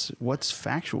 What's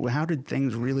factual? How did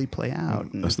things really play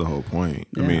out? And that's the whole point.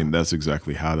 Yeah. I mean, that's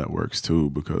exactly how that works too,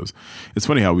 because it's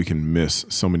funny how we can miss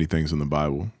so many things in the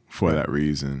Bible for that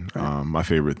reason. Right. My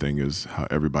favorite thing is how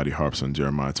everybody harps on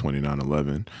Jeremiah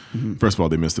 29:11. Mm-hmm. First of all,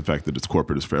 they miss the fact that it's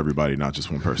corporate, it's for everybody, not just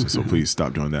one person. So please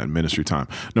stop doing that in ministry time.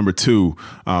 Number two,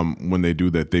 when they do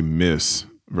that, they miss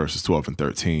verses 12 and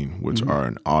 13, which are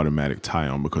an automatic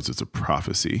tie-on because it's a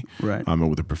prophecy. Right. And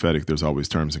with the prophetic, there's always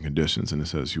terms and conditions, and it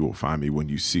says, you will find me when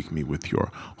you seek me with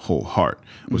your whole heart,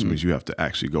 which means you have to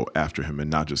actually go after him and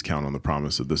not just count on the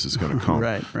promise that this is going to come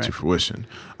to fruition.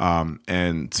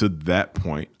 And to that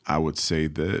point, I would say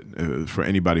that for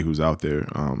anybody who's out there,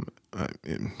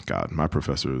 God, my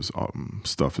professor's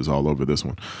stuff is all over this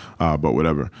one, but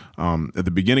whatever. At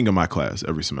the beginning of my class,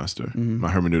 every semester, my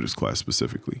hermeneutics class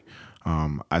specifically,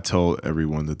 I tell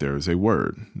everyone that there is a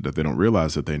word that they don't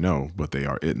realize that they know, but they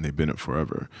are it and they've been it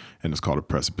forever, and it's called a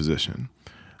presupposition.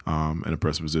 And a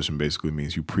presupposition basically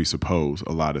means you presuppose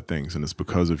a lot of things, and it's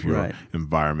because of your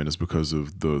environment, it's because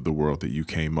of the world that you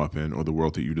came up in or the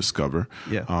world that you discover.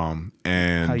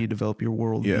 And how you develop your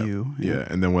worldview. Yeah.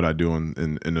 And then what I do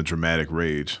in a dramatic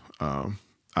rage,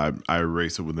 I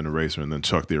erase it with an eraser and then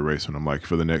chuck the eraser, and I'm like,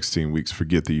 for the next 10 weeks,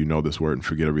 forget that you know this word and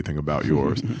forget everything about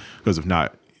yours. Because if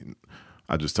not,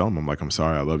 I just tell them, I'm like, I'm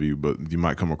sorry, I love you, but you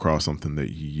might come across something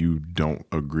that you don't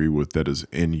agree with that is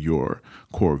in your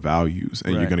core values,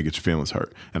 and you're going to get your feelings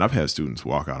hurt. And I've had students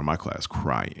walk out of my class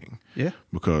crying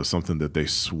because something that they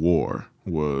swore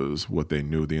was what they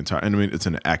knew the entire, and I mean, it's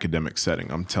an academic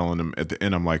setting. I'm telling them at the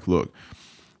end, I'm like, look,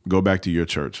 go back to your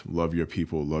church, love your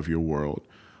people, love your world.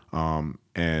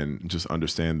 And just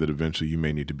understand that eventually you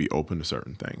may need to be open to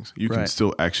certain things. You can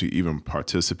still actually even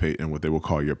participate in what they will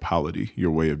call your polity,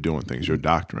 your way of doing things, your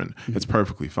doctrine. It's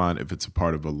perfectly fine if it's a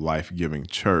part of a life-giving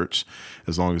church,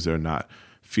 as long as they're not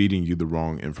feeding you the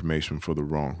wrong information for the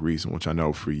wrong reason, which I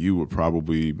know for you would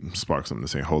probably spark something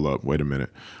to say, hold up, wait a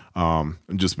minute.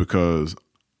 Just because,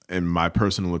 in my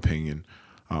personal opinion,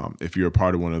 if you're a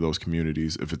part of one of those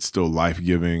communities, if it's still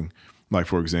life-giving, like,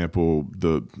 for example,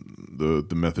 the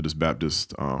Methodist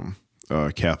Baptist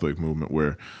Catholic movement,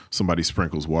 where somebody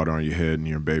sprinkles water on your head and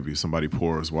your baby, somebody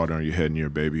pours water on your head and your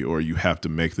baby, or you have to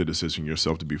make the decision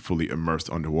yourself to be fully immersed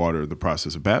underwater, the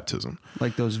process of baptism.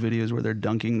 Like those videos where they're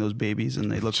dunking those babies and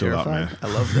they look Chill terrified. out, man.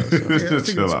 I love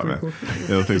those. Chill out, man. Cool.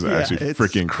 Those things are actually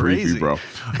freaking crazy. creepy, bro.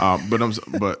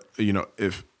 But you know,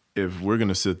 if we're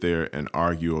gonna sit there and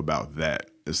argue about that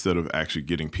instead of actually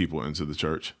getting people into the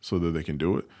church so that they can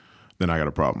do it, then I got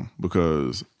a problem,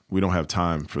 because we don't have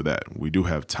time for that. We do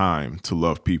have time to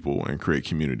love people and create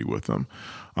community with them.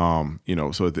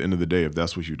 So at the end of the day, if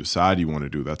that's what you decide you want to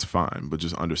do, that's fine. But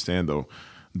just understand, though,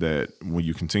 that when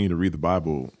you continue to read the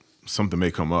Bible, something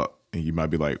may come up and you might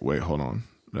be like, wait, hold on.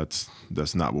 That's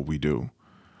not what we do.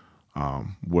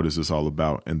 What is this all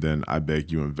about? And then I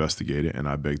beg you investigate it, and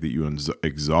I beg that you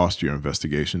exhaust your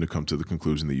investigation to come to the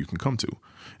conclusion that you can come to.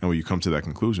 And when you come to that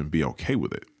conclusion, be okay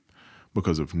with it.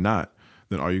 Because if not,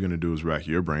 then all you're going to do is rack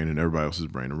your brain and everybody else's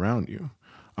brain around you.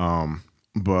 To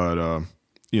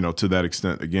that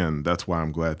extent, again, that's why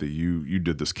I'm glad that you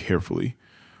did this carefully.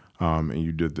 And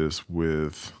you did this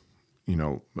with,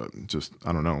 with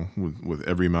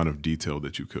every amount of detail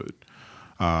that you could.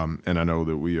 And I know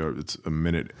that it's a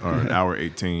minute or an hour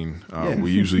 18.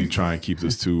 We usually try and keep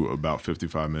this to about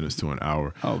 55 minutes to an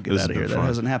hour. Oh, get out of here. That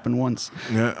hasn't happened once.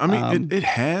 Yeah, I mean, it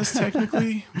has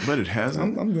technically, but it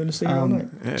hasn't. I'm going to stay here all night.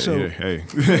 Hey.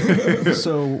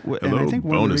 So, and I think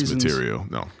one bonus of the reasons, material.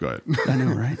 No, go ahead. I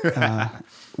know, right?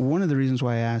 One of the reasons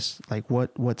why I asked, like,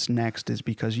 what's next is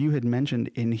because you had mentioned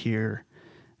in here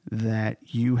that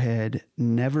you had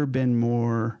never been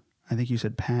more, I think you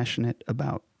said, passionate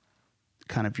about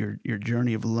kind of your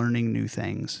journey of learning new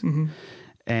things. Mm-hmm.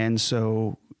 And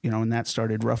so, and that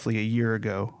started roughly a year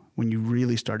ago when you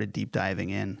really started deep diving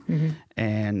in. Mm-hmm.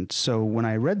 And so when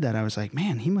I read that, I was like,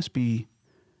 man, he must be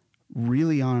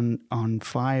really on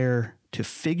fire to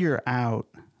figure out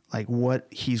like what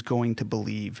he's going to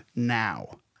believe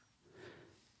now.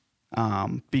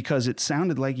 Because it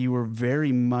sounded like you were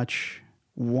very much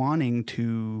wanting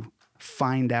to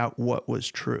find out what was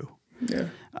true. Yeah.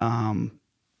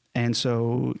 And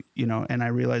so, and I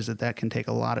realize that can take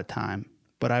a lot of time,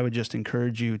 but I would just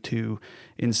encourage you to,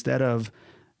 instead of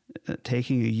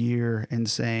taking a year and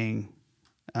saying,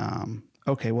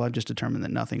 okay, well, I've just determined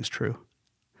that nothing's true.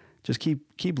 Just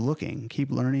keep looking, keep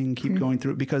learning, keep going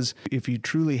through it. Because if you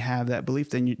truly have that belief,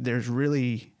 then there's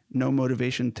really no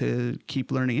motivation to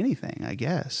keep learning anything, I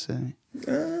guess.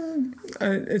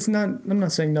 It's not. I'm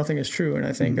not saying nothing is true, and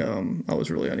I think I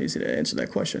was really uneasy to answer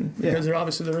that question because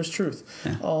there is truth.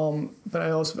 Yeah. But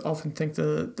I also often think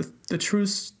the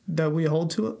truths that we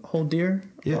hold dear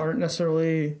aren't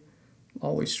necessarily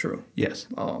always true. Yes.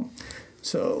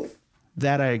 So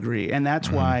that I agree, and that's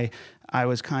why I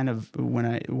was kind of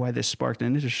why this sparked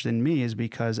an interest in me is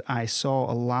because I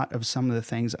saw a lot of some of the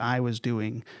things I was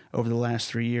doing over the last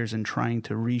 3 years and trying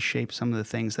to reshape some of the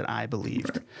things that I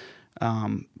believed.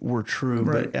 were true,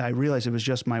 Right. but I realized it was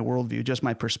just my worldview, just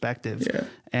my perspective, Yeah.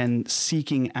 and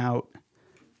seeking out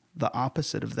the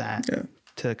opposite of that Yeah.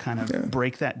 to kind of Yeah.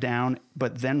 break that down.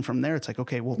 But then from there, it's like,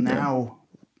 okay, well now,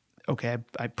 okay,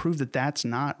 I proved that that's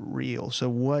not real. So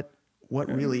what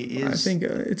really is? I think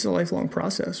it's a lifelong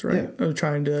process, right? Yeah. Of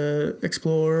trying to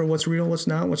explore what's real, what's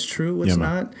not, what's true, what's Yeah,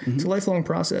 man. not. It's a lifelong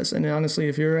process. And honestly,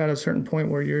 if you're at a certain point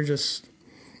where you're just,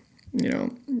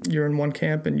 you're in one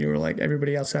camp and you're like,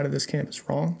 everybody outside of this camp is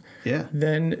wrong, Yeah.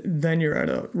 then you're at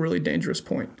a really dangerous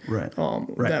point. Right.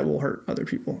 Right. That will hurt other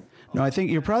people. No, I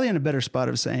think you're probably in a better spot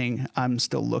of saying I'm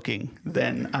still looking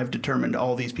than I've determined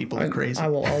all these people are crazy. I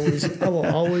will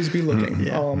always be looking.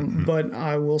 But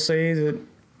I will say that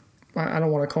I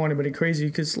don't want to call anybody crazy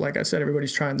because, like I said,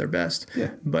 everybody's trying their best.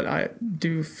 Yeah. But I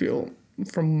do feel,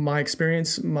 from my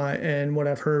experience, and what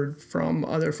I've heard from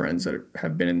other friends that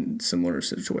have been in similar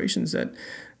situations, that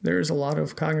there is a lot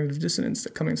of cognitive dissonance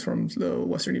that comes from the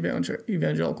Western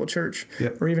evangelical church,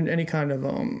 Yep. or even any kind of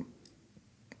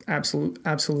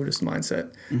absolutist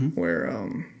mindset, where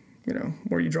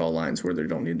where you draw lines where there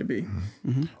don't need to be.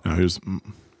 Now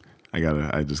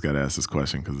I just gotta ask this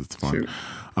question because it's fun. Shoot.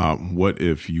 What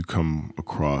if you come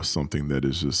across something that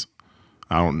is just,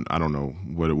 I don't know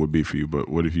what it would be for you, but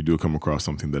what if you do come across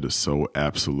something that is so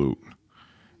absolute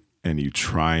and you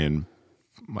try and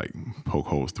like poke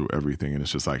holes through everything and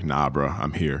it's just like, nah, bro,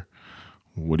 I'm here.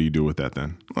 What do you do with that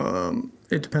then?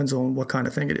 It depends on what kind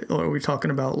of thing it is. Or are we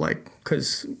talking about, like,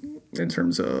 because in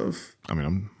terms of I mean,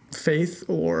 I'm faith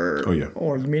or Oh, yeah.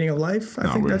 or the meaning of life,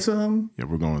 I think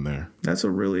we're going there. that's a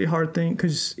really hard thing,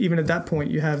 because even at that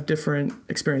point you have different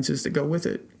experiences that go with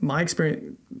it. My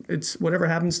experience, it's whatever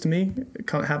happens to me,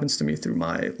 happens to me through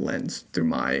my lens, through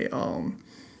my own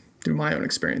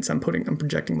experience. I'm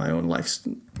projecting my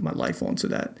life onto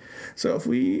that. So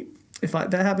if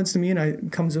that happens to me and I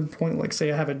comes to a point, like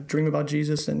say I have a dream about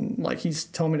Jesus and like he's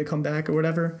telling me to come back or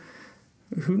whatever,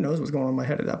 who knows what's going on in my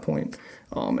head at that point.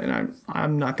 And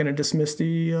I'm not going to dismiss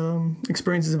the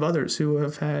experiences of others who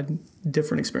have had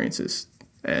different experiences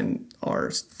and are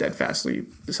steadfastly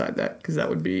beside that, because that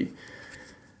would be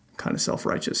kind of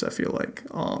self-righteous, I feel like,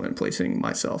 and placing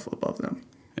myself above them.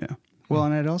 Yeah. Well,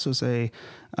 and I'd also say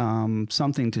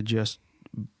something to just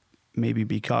maybe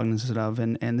be cognizant of,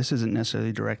 and this isn't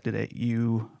necessarily directed at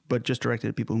you, but just directed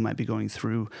at people who might be going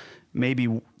through maybe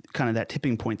kind of that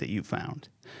tipping point that you found.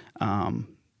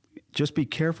 Just be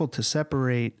careful to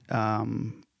separate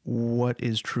what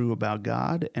is true about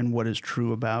God and what is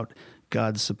true about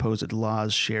God's supposed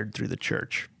laws shared through the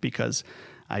church, because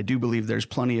I do believe there's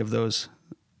plenty of those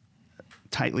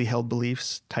tightly held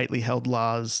beliefs, tightly held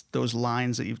laws, those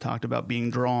lines that you've talked about being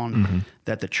drawn,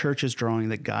 that the church is drawing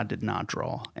that God did not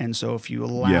draw. And so if you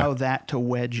allow that to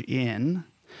wedge in,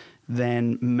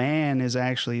 then man is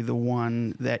actually the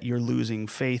one that you're losing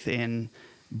faith in,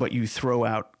 but you throw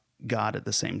out God at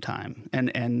the same time.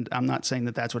 And I'm not saying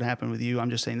that that's what happened with you. I'm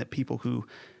just saying that people who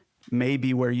may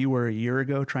be where you were a year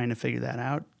ago trying to figure that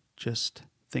out, just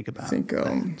think about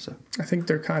that. So. I think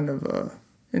they're kind of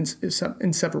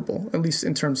inseparable, at least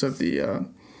in terms of the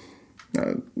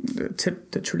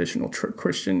traditional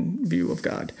Christian view of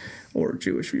God or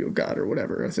Jewish view of God or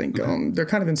whatever. I think they're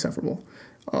kind of inseparable,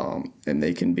 and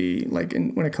they can be like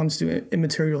when it comes to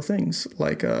immaterial things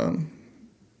like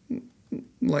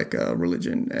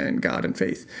religion and God and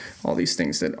faith, all these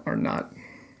things that are not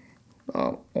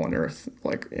on earth,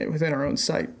 like within our own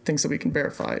sight, things that we can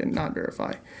verify and not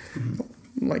verify.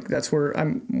 Like that's where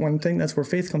that's where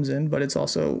faith comes in, but it's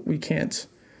also we can't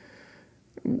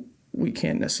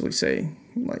necessarily say,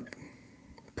 like,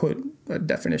 put a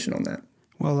definition on that.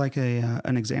 Well, like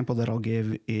an example that I'll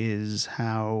give is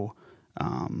how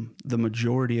the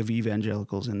majority of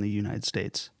evangelicals in the United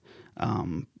States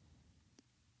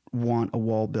want a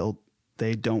wall built.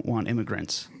 They don't want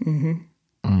immigrants.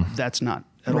 That's not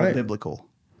at all biblical.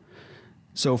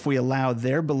 So if we allow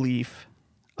their belief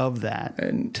of that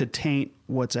and to taint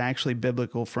what's actually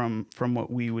biblical from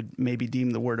what we would maybe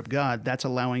deem the Word of God, that's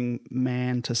allowing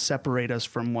man to separate us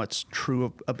from what's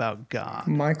true about God.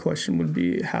 My question would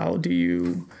be, how do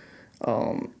you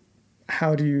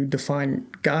define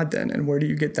God then, and where do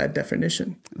you get that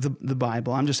definition? The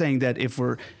Bible. I'm just saying that if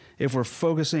we're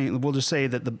focusing, we'll just say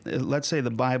that let's say the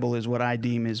Bible is what I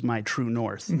deem is my true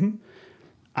north.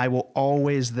 I will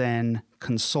always then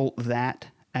consult that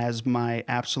as my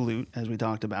absolute, as we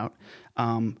talked about,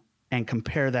 and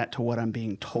compare that to what I'm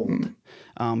being told.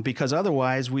 Because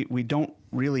otherwise we don't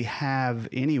really have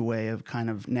any way of kind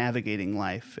of navigating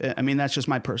life. I mean, that's just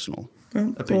my personal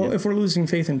opinion. Well, if we're losing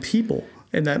faith in people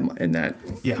in that,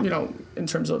 in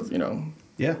terms of,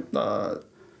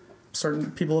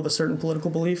 certain people of a certain political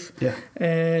belief. Yeah.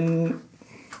 And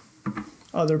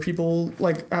other people,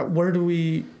 like, how do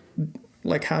we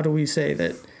say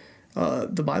that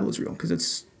the Bible is real? Because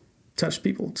it's touched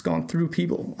people. It's gone through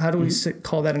people. How do we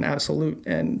call that an absolute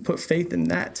and put faith in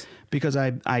that? Because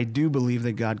I do believe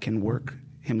that God can work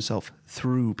himself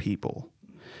through people.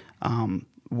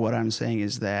 What I'm saying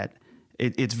is that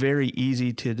it's very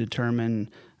easy to determine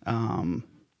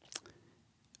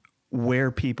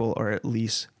where people are at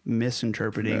least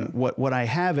misinterpreting what I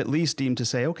have at least deemed to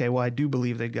say, okay, well, I do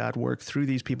believe that God worked through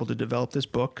these people to develop this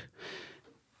book.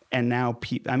 And now,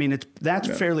 that's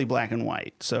fairly black and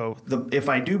white. So if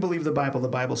I do believe the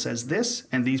Bible says this,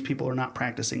 and these people are not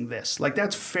practicing this. Like,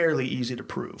 that's fairly easy to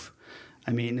prove.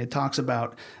 I mean, it talks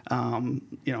about, love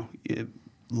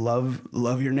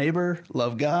your neighbor,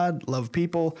 love God, love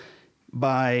people,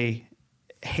 by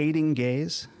hating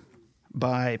gays,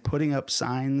 by putting up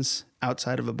signs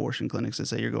outside of abortion clinics that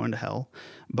say you're going to hell,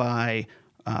 by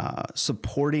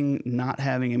supporting not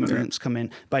having immigrants come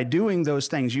in. By doing those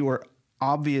things, you are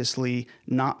obviously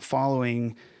not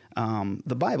following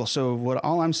the Bible. So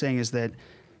all I'm saying is that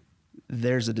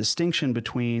there's a distinction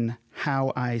between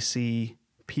how I see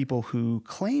people who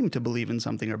claim to believe in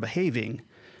something are behaving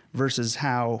versus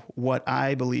how what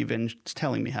I believe in is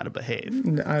telling me how to behave.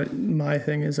 My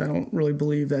thing is I don't really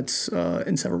believe that's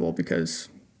inseparable, because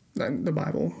the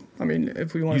Bible, I mean,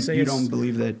 if we want to say you don't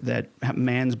believe that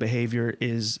man's behavior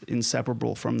is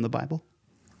inseparable from the Bible?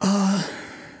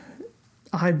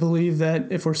 I believe that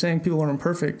if we're saying people are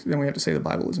imperfect, then we have to say the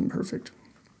Bible is imperfect.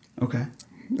 Okay.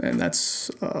 And that's...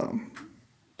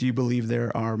 Do you believe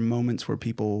there are moments where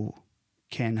people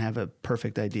can have a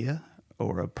perfect idea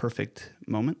or a perfect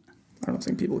moment? I don't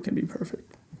think people can be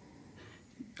perfect.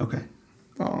 Okay.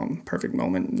 Perfect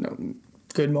moment, no.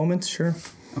 Good moments, sure.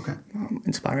 Okay.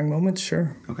 Inspiring moments,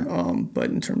 sure. Okay.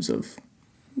 But in terms of,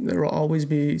 there will always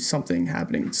be something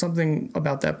happening, something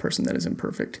about that person that is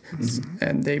imperfect,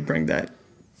 and they bring that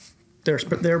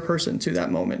their person to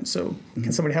that moment. So,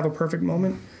 can somebody have a perfect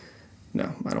moment?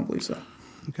 No, I don't believe so.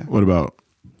 Okay. What about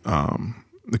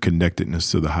the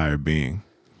connectedness to the higher being,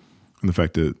 and the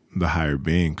fact that the higher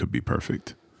being could be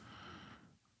perfect?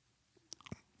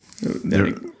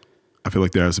 I feel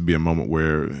like there has to be a moment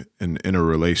where in a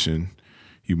relation,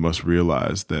 you must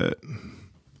realize that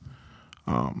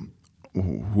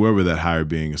whoever that higher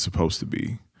being is supposed to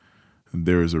be,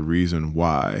 there is a reason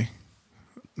why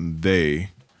they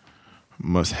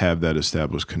must have that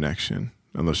established connection.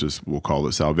 And we'll call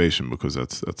it salvation, because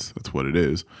that's what it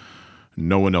is.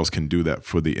 No one else can do that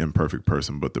for the imperfect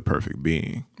person but the perfect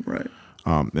being. Right.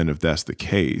 And if that's the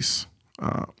case,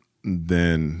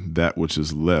 then that which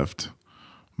is left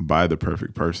by the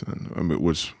perfect person,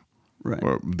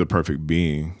 or the perfect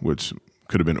being, which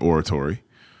could have been oratory,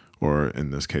 or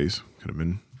in this case, could have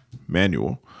been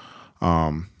manual,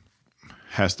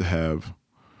 has to have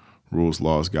rules,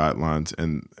 laws, guidelines.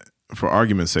 And for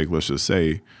argument's sake, let's just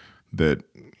say that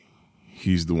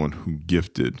he's the one who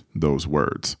gifted those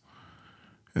words,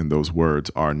 and those words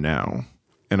are now.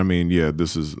 And I mean, yeah,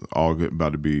 this is all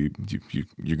about to be,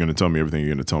 you're going to tell me everything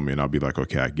you're going to tell me, and I'll be like,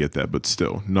 okay, I get that. But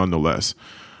still, nonetheless,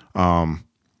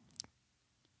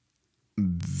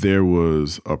 there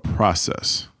was a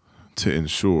process to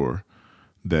ensure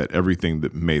that everything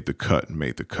that made the cut. You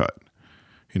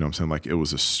know what I'm saying? Like, it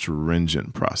was a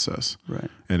stringent process. Right.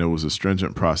 And it was a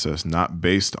stringent process not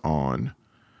based on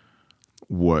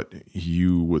what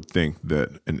you would think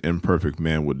that an imperfect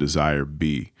man would desire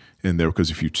be in there. Because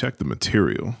if you check the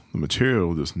material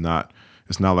is not,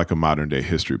 it's not like a modern day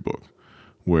history book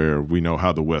where we know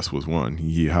how the West was won,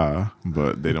 yeehaw,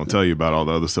 but they don't tell you about all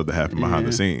the other stuff that happened behind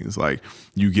the scenes. Like,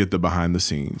 you get the behind the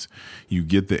scenes, you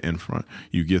get the in front,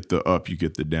 you get the up, you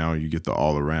get the down, you get the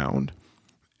all around.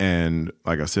 And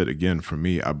like I said, again, for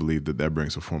me, I believe that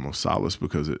brings a form of solace,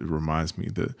 because it reminds me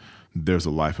that there's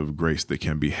a life of grace that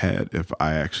can be had if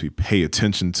I actually pay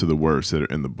attention to the words that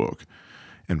are in the book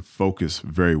and focus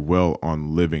very well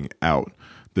on living out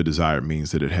the desired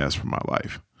means that it has for my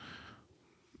life.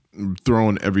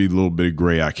 Throwing every little bit of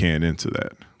gray I can into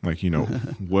that. Like,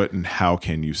 what and how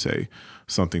can you say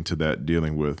something to that,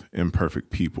 dealing with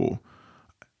imperfect people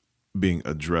being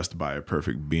addressed by a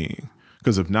perfect being?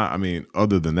 Because if not, I mean,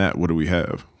 other than that, what do we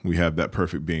have? We have that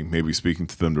perfect being maybe speaking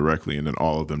to them directly, and then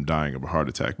all of them dying of a heart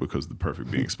attack because the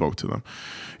perfect being spoke to them.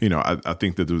 I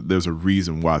think that there's a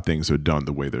reason why things are done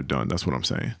the way they're done. That's what I'm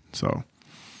saying. So,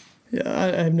 yeah,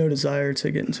 I have no desire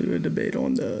to get into a debate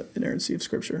on the inerrancy of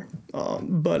Scripture,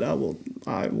 but I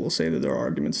will say that there are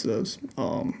arguments to those,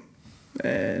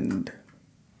 and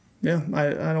yeah,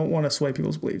 I don't want to sway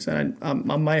people's beliefs, and I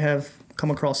might have come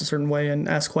across a certain way and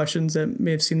ask questions that may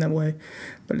have seemed that way,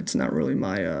 but it's not really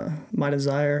my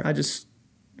desire. I just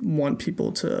want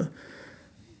people to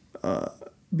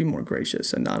be more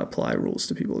gracious and not apply rules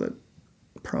to people that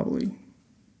probably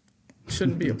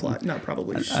shouldn't be applied. Not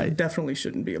probably, definitely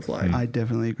shouldn't be applied. I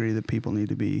definitely agree that people need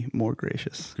to be more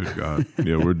gracious. Good God.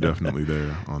 Yeah, we're definitely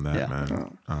there on that,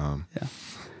 man. Yeah.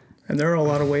 And there are a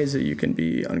lot of ways that you can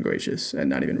be ungracious and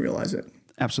not even realize it.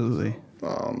 Absolutely.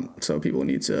 So people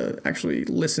need to actually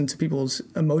listen to people's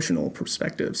emotional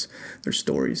perspectives, their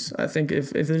stories. I think if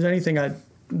there's anything I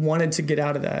wanted to get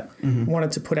out of that,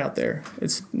 wanted to put out there,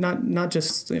 it's not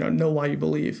just know why you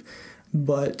believe,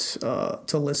 but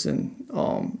to listen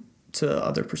to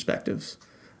other perspectives,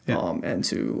 and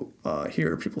to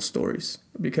hear people's stories,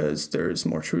 because there's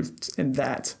more truth in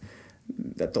that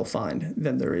they'll find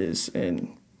than there is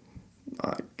in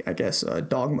I guess a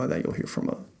dogma that you'll hear from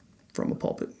a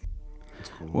pulpit.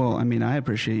 Cool. Well, I mean, I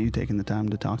appreciate you taking the time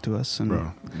to talk to us and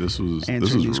Bro, this was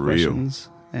answering these real. questions.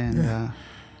 And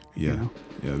yeah,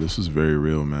 this was very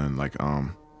real, man. Like,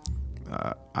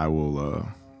 I will.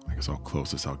 I guess I'll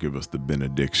close this. I'll give us the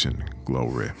benediction.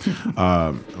 Glory.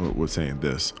 We're saying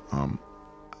this.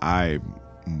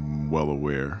 I'm well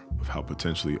aware of how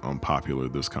potentially unpopular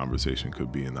this conversation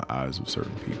could be in the eyes of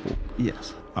certain people.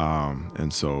 Yes.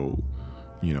 And so,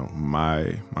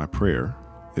 my prayer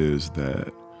is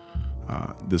that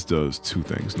this does two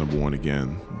things. Number one,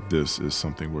 again, this is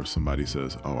something where somebody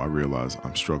says, "Oh, I realize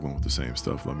I'm struggling with the same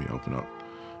stuff. Let me open up,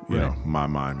 my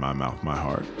mind, my mouth, my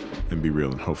heart, and be real,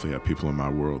 and hopefully have people in my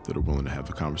world that are willing to have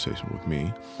the conversation with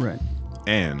me." Right.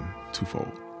 And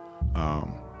twofold,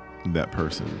 that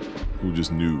person who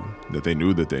just knew that they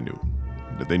knew that they knew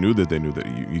that they knew that they knew that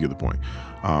you get the point.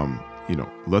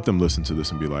 Let them listen to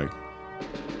this and be like,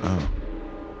 "Oh,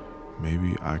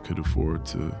 maybe I could afford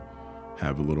to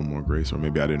have a little more grace, or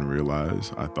maybe I didn't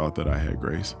realize. I thought that I had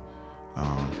grace,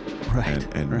 Right.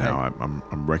 and now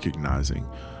I'm recognizing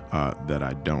that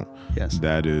I don't." Yes.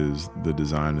 That is the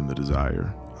design and the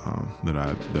desire that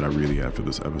I really had for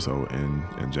this episode.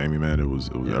 And Jamie, man, it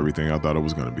was everything I thought it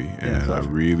was going to be, and I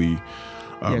really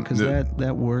because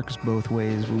that works both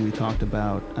ways. When we talked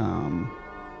about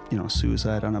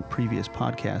suicide on a previous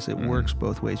podcast, it works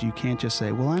both ways. You can't just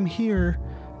say, "Well, I'm here,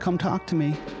 come talk to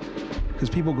me." Because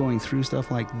people going through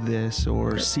stuff like this,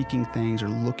 or seeking things, or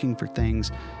looking for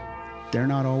things, they're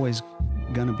not always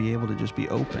going to be able to just be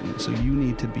open. So you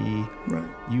need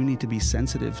to be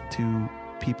sensitive to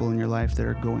people in your life that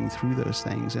are going through those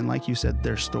things. And like you said,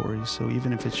 their stories. So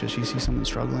even if it's just you see someone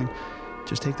struggling,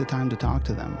 just take the time to talk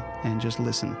to them and just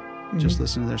listen. Just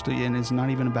listen to their story. And it's not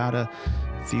even about a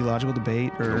theological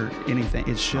debate or anything.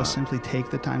 It's just simply take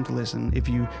the time to listen. If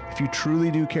you truly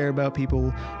do care about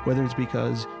people, whether it's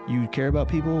because you care about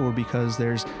people or because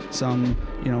there's some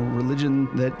religion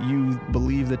that you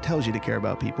believe that tells you to care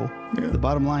about people, the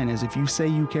bottom line is, if you say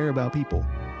you care about people,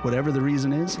 whatever the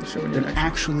reason is, then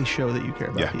actually show that you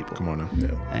care about people. Come on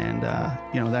now.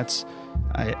 And that's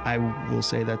I will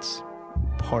say that's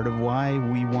part of why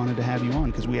we wanted to have you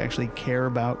on, because we actually care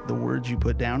about the words you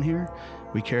put down here.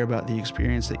 We care about the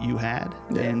experience that you had,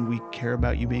 and we care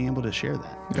about you being able to share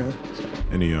that.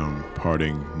 Any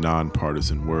parting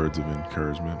non-partisan words of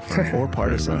encouragement or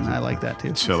partisan? I like that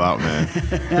too. Chill out, man.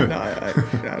 No, I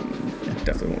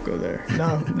definitely won't go there.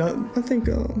 No, I think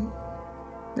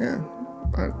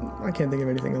I can't think of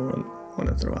anything I want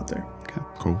to throw out there. Okay.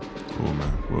 Cool,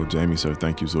 man. Well, Jamie, sir,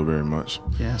 thank you so very much.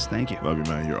 Yes, thank you. Love you,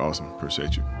 man. You're awesome.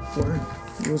 Appreciate you. Word.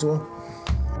 You as well.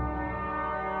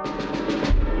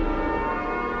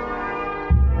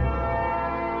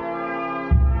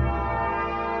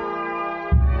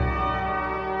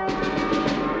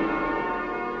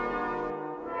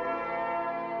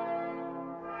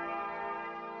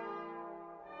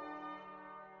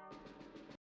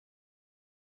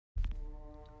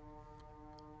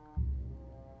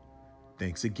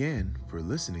 Thanks again for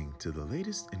listening to the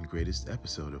latest and greatest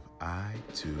episode of Eye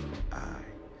to Eye.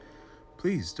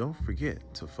 Please don't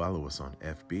forget to follow us on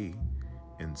FB,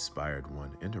 Inspired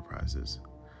One Enterprises,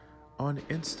 on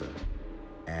Insta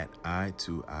at Eye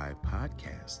to Eye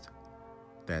Podcast.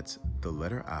 That's the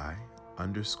letter I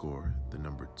 _ the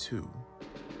number 2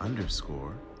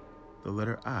 _ the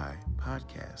letter I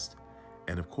Podcast.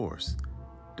 And of course,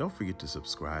 don't forget to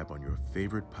subscribe on your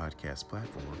favorite podcast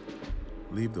platform.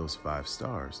 Leave those 5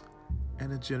 stars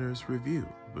and a generous review,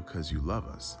 because you love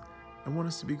us and want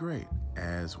us to be great,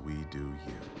 as we do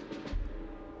you.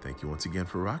 Thank you once again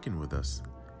for rocking with us.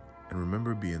 And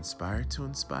remember, be inspired to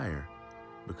inspire,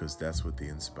 because that's what the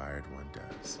Inspired One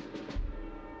does.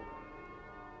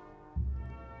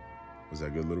 Was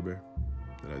that good, Little Bear?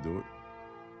 Did I do it?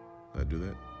 Did I do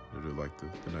that? They're like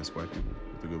the nice white people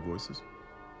with the good voices?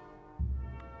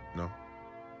 No?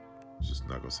 Just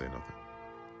not gonna say nothing.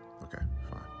 Okay,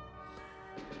 fine.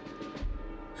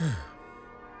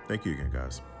 Thank you again,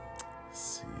 guys.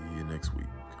 See you next week.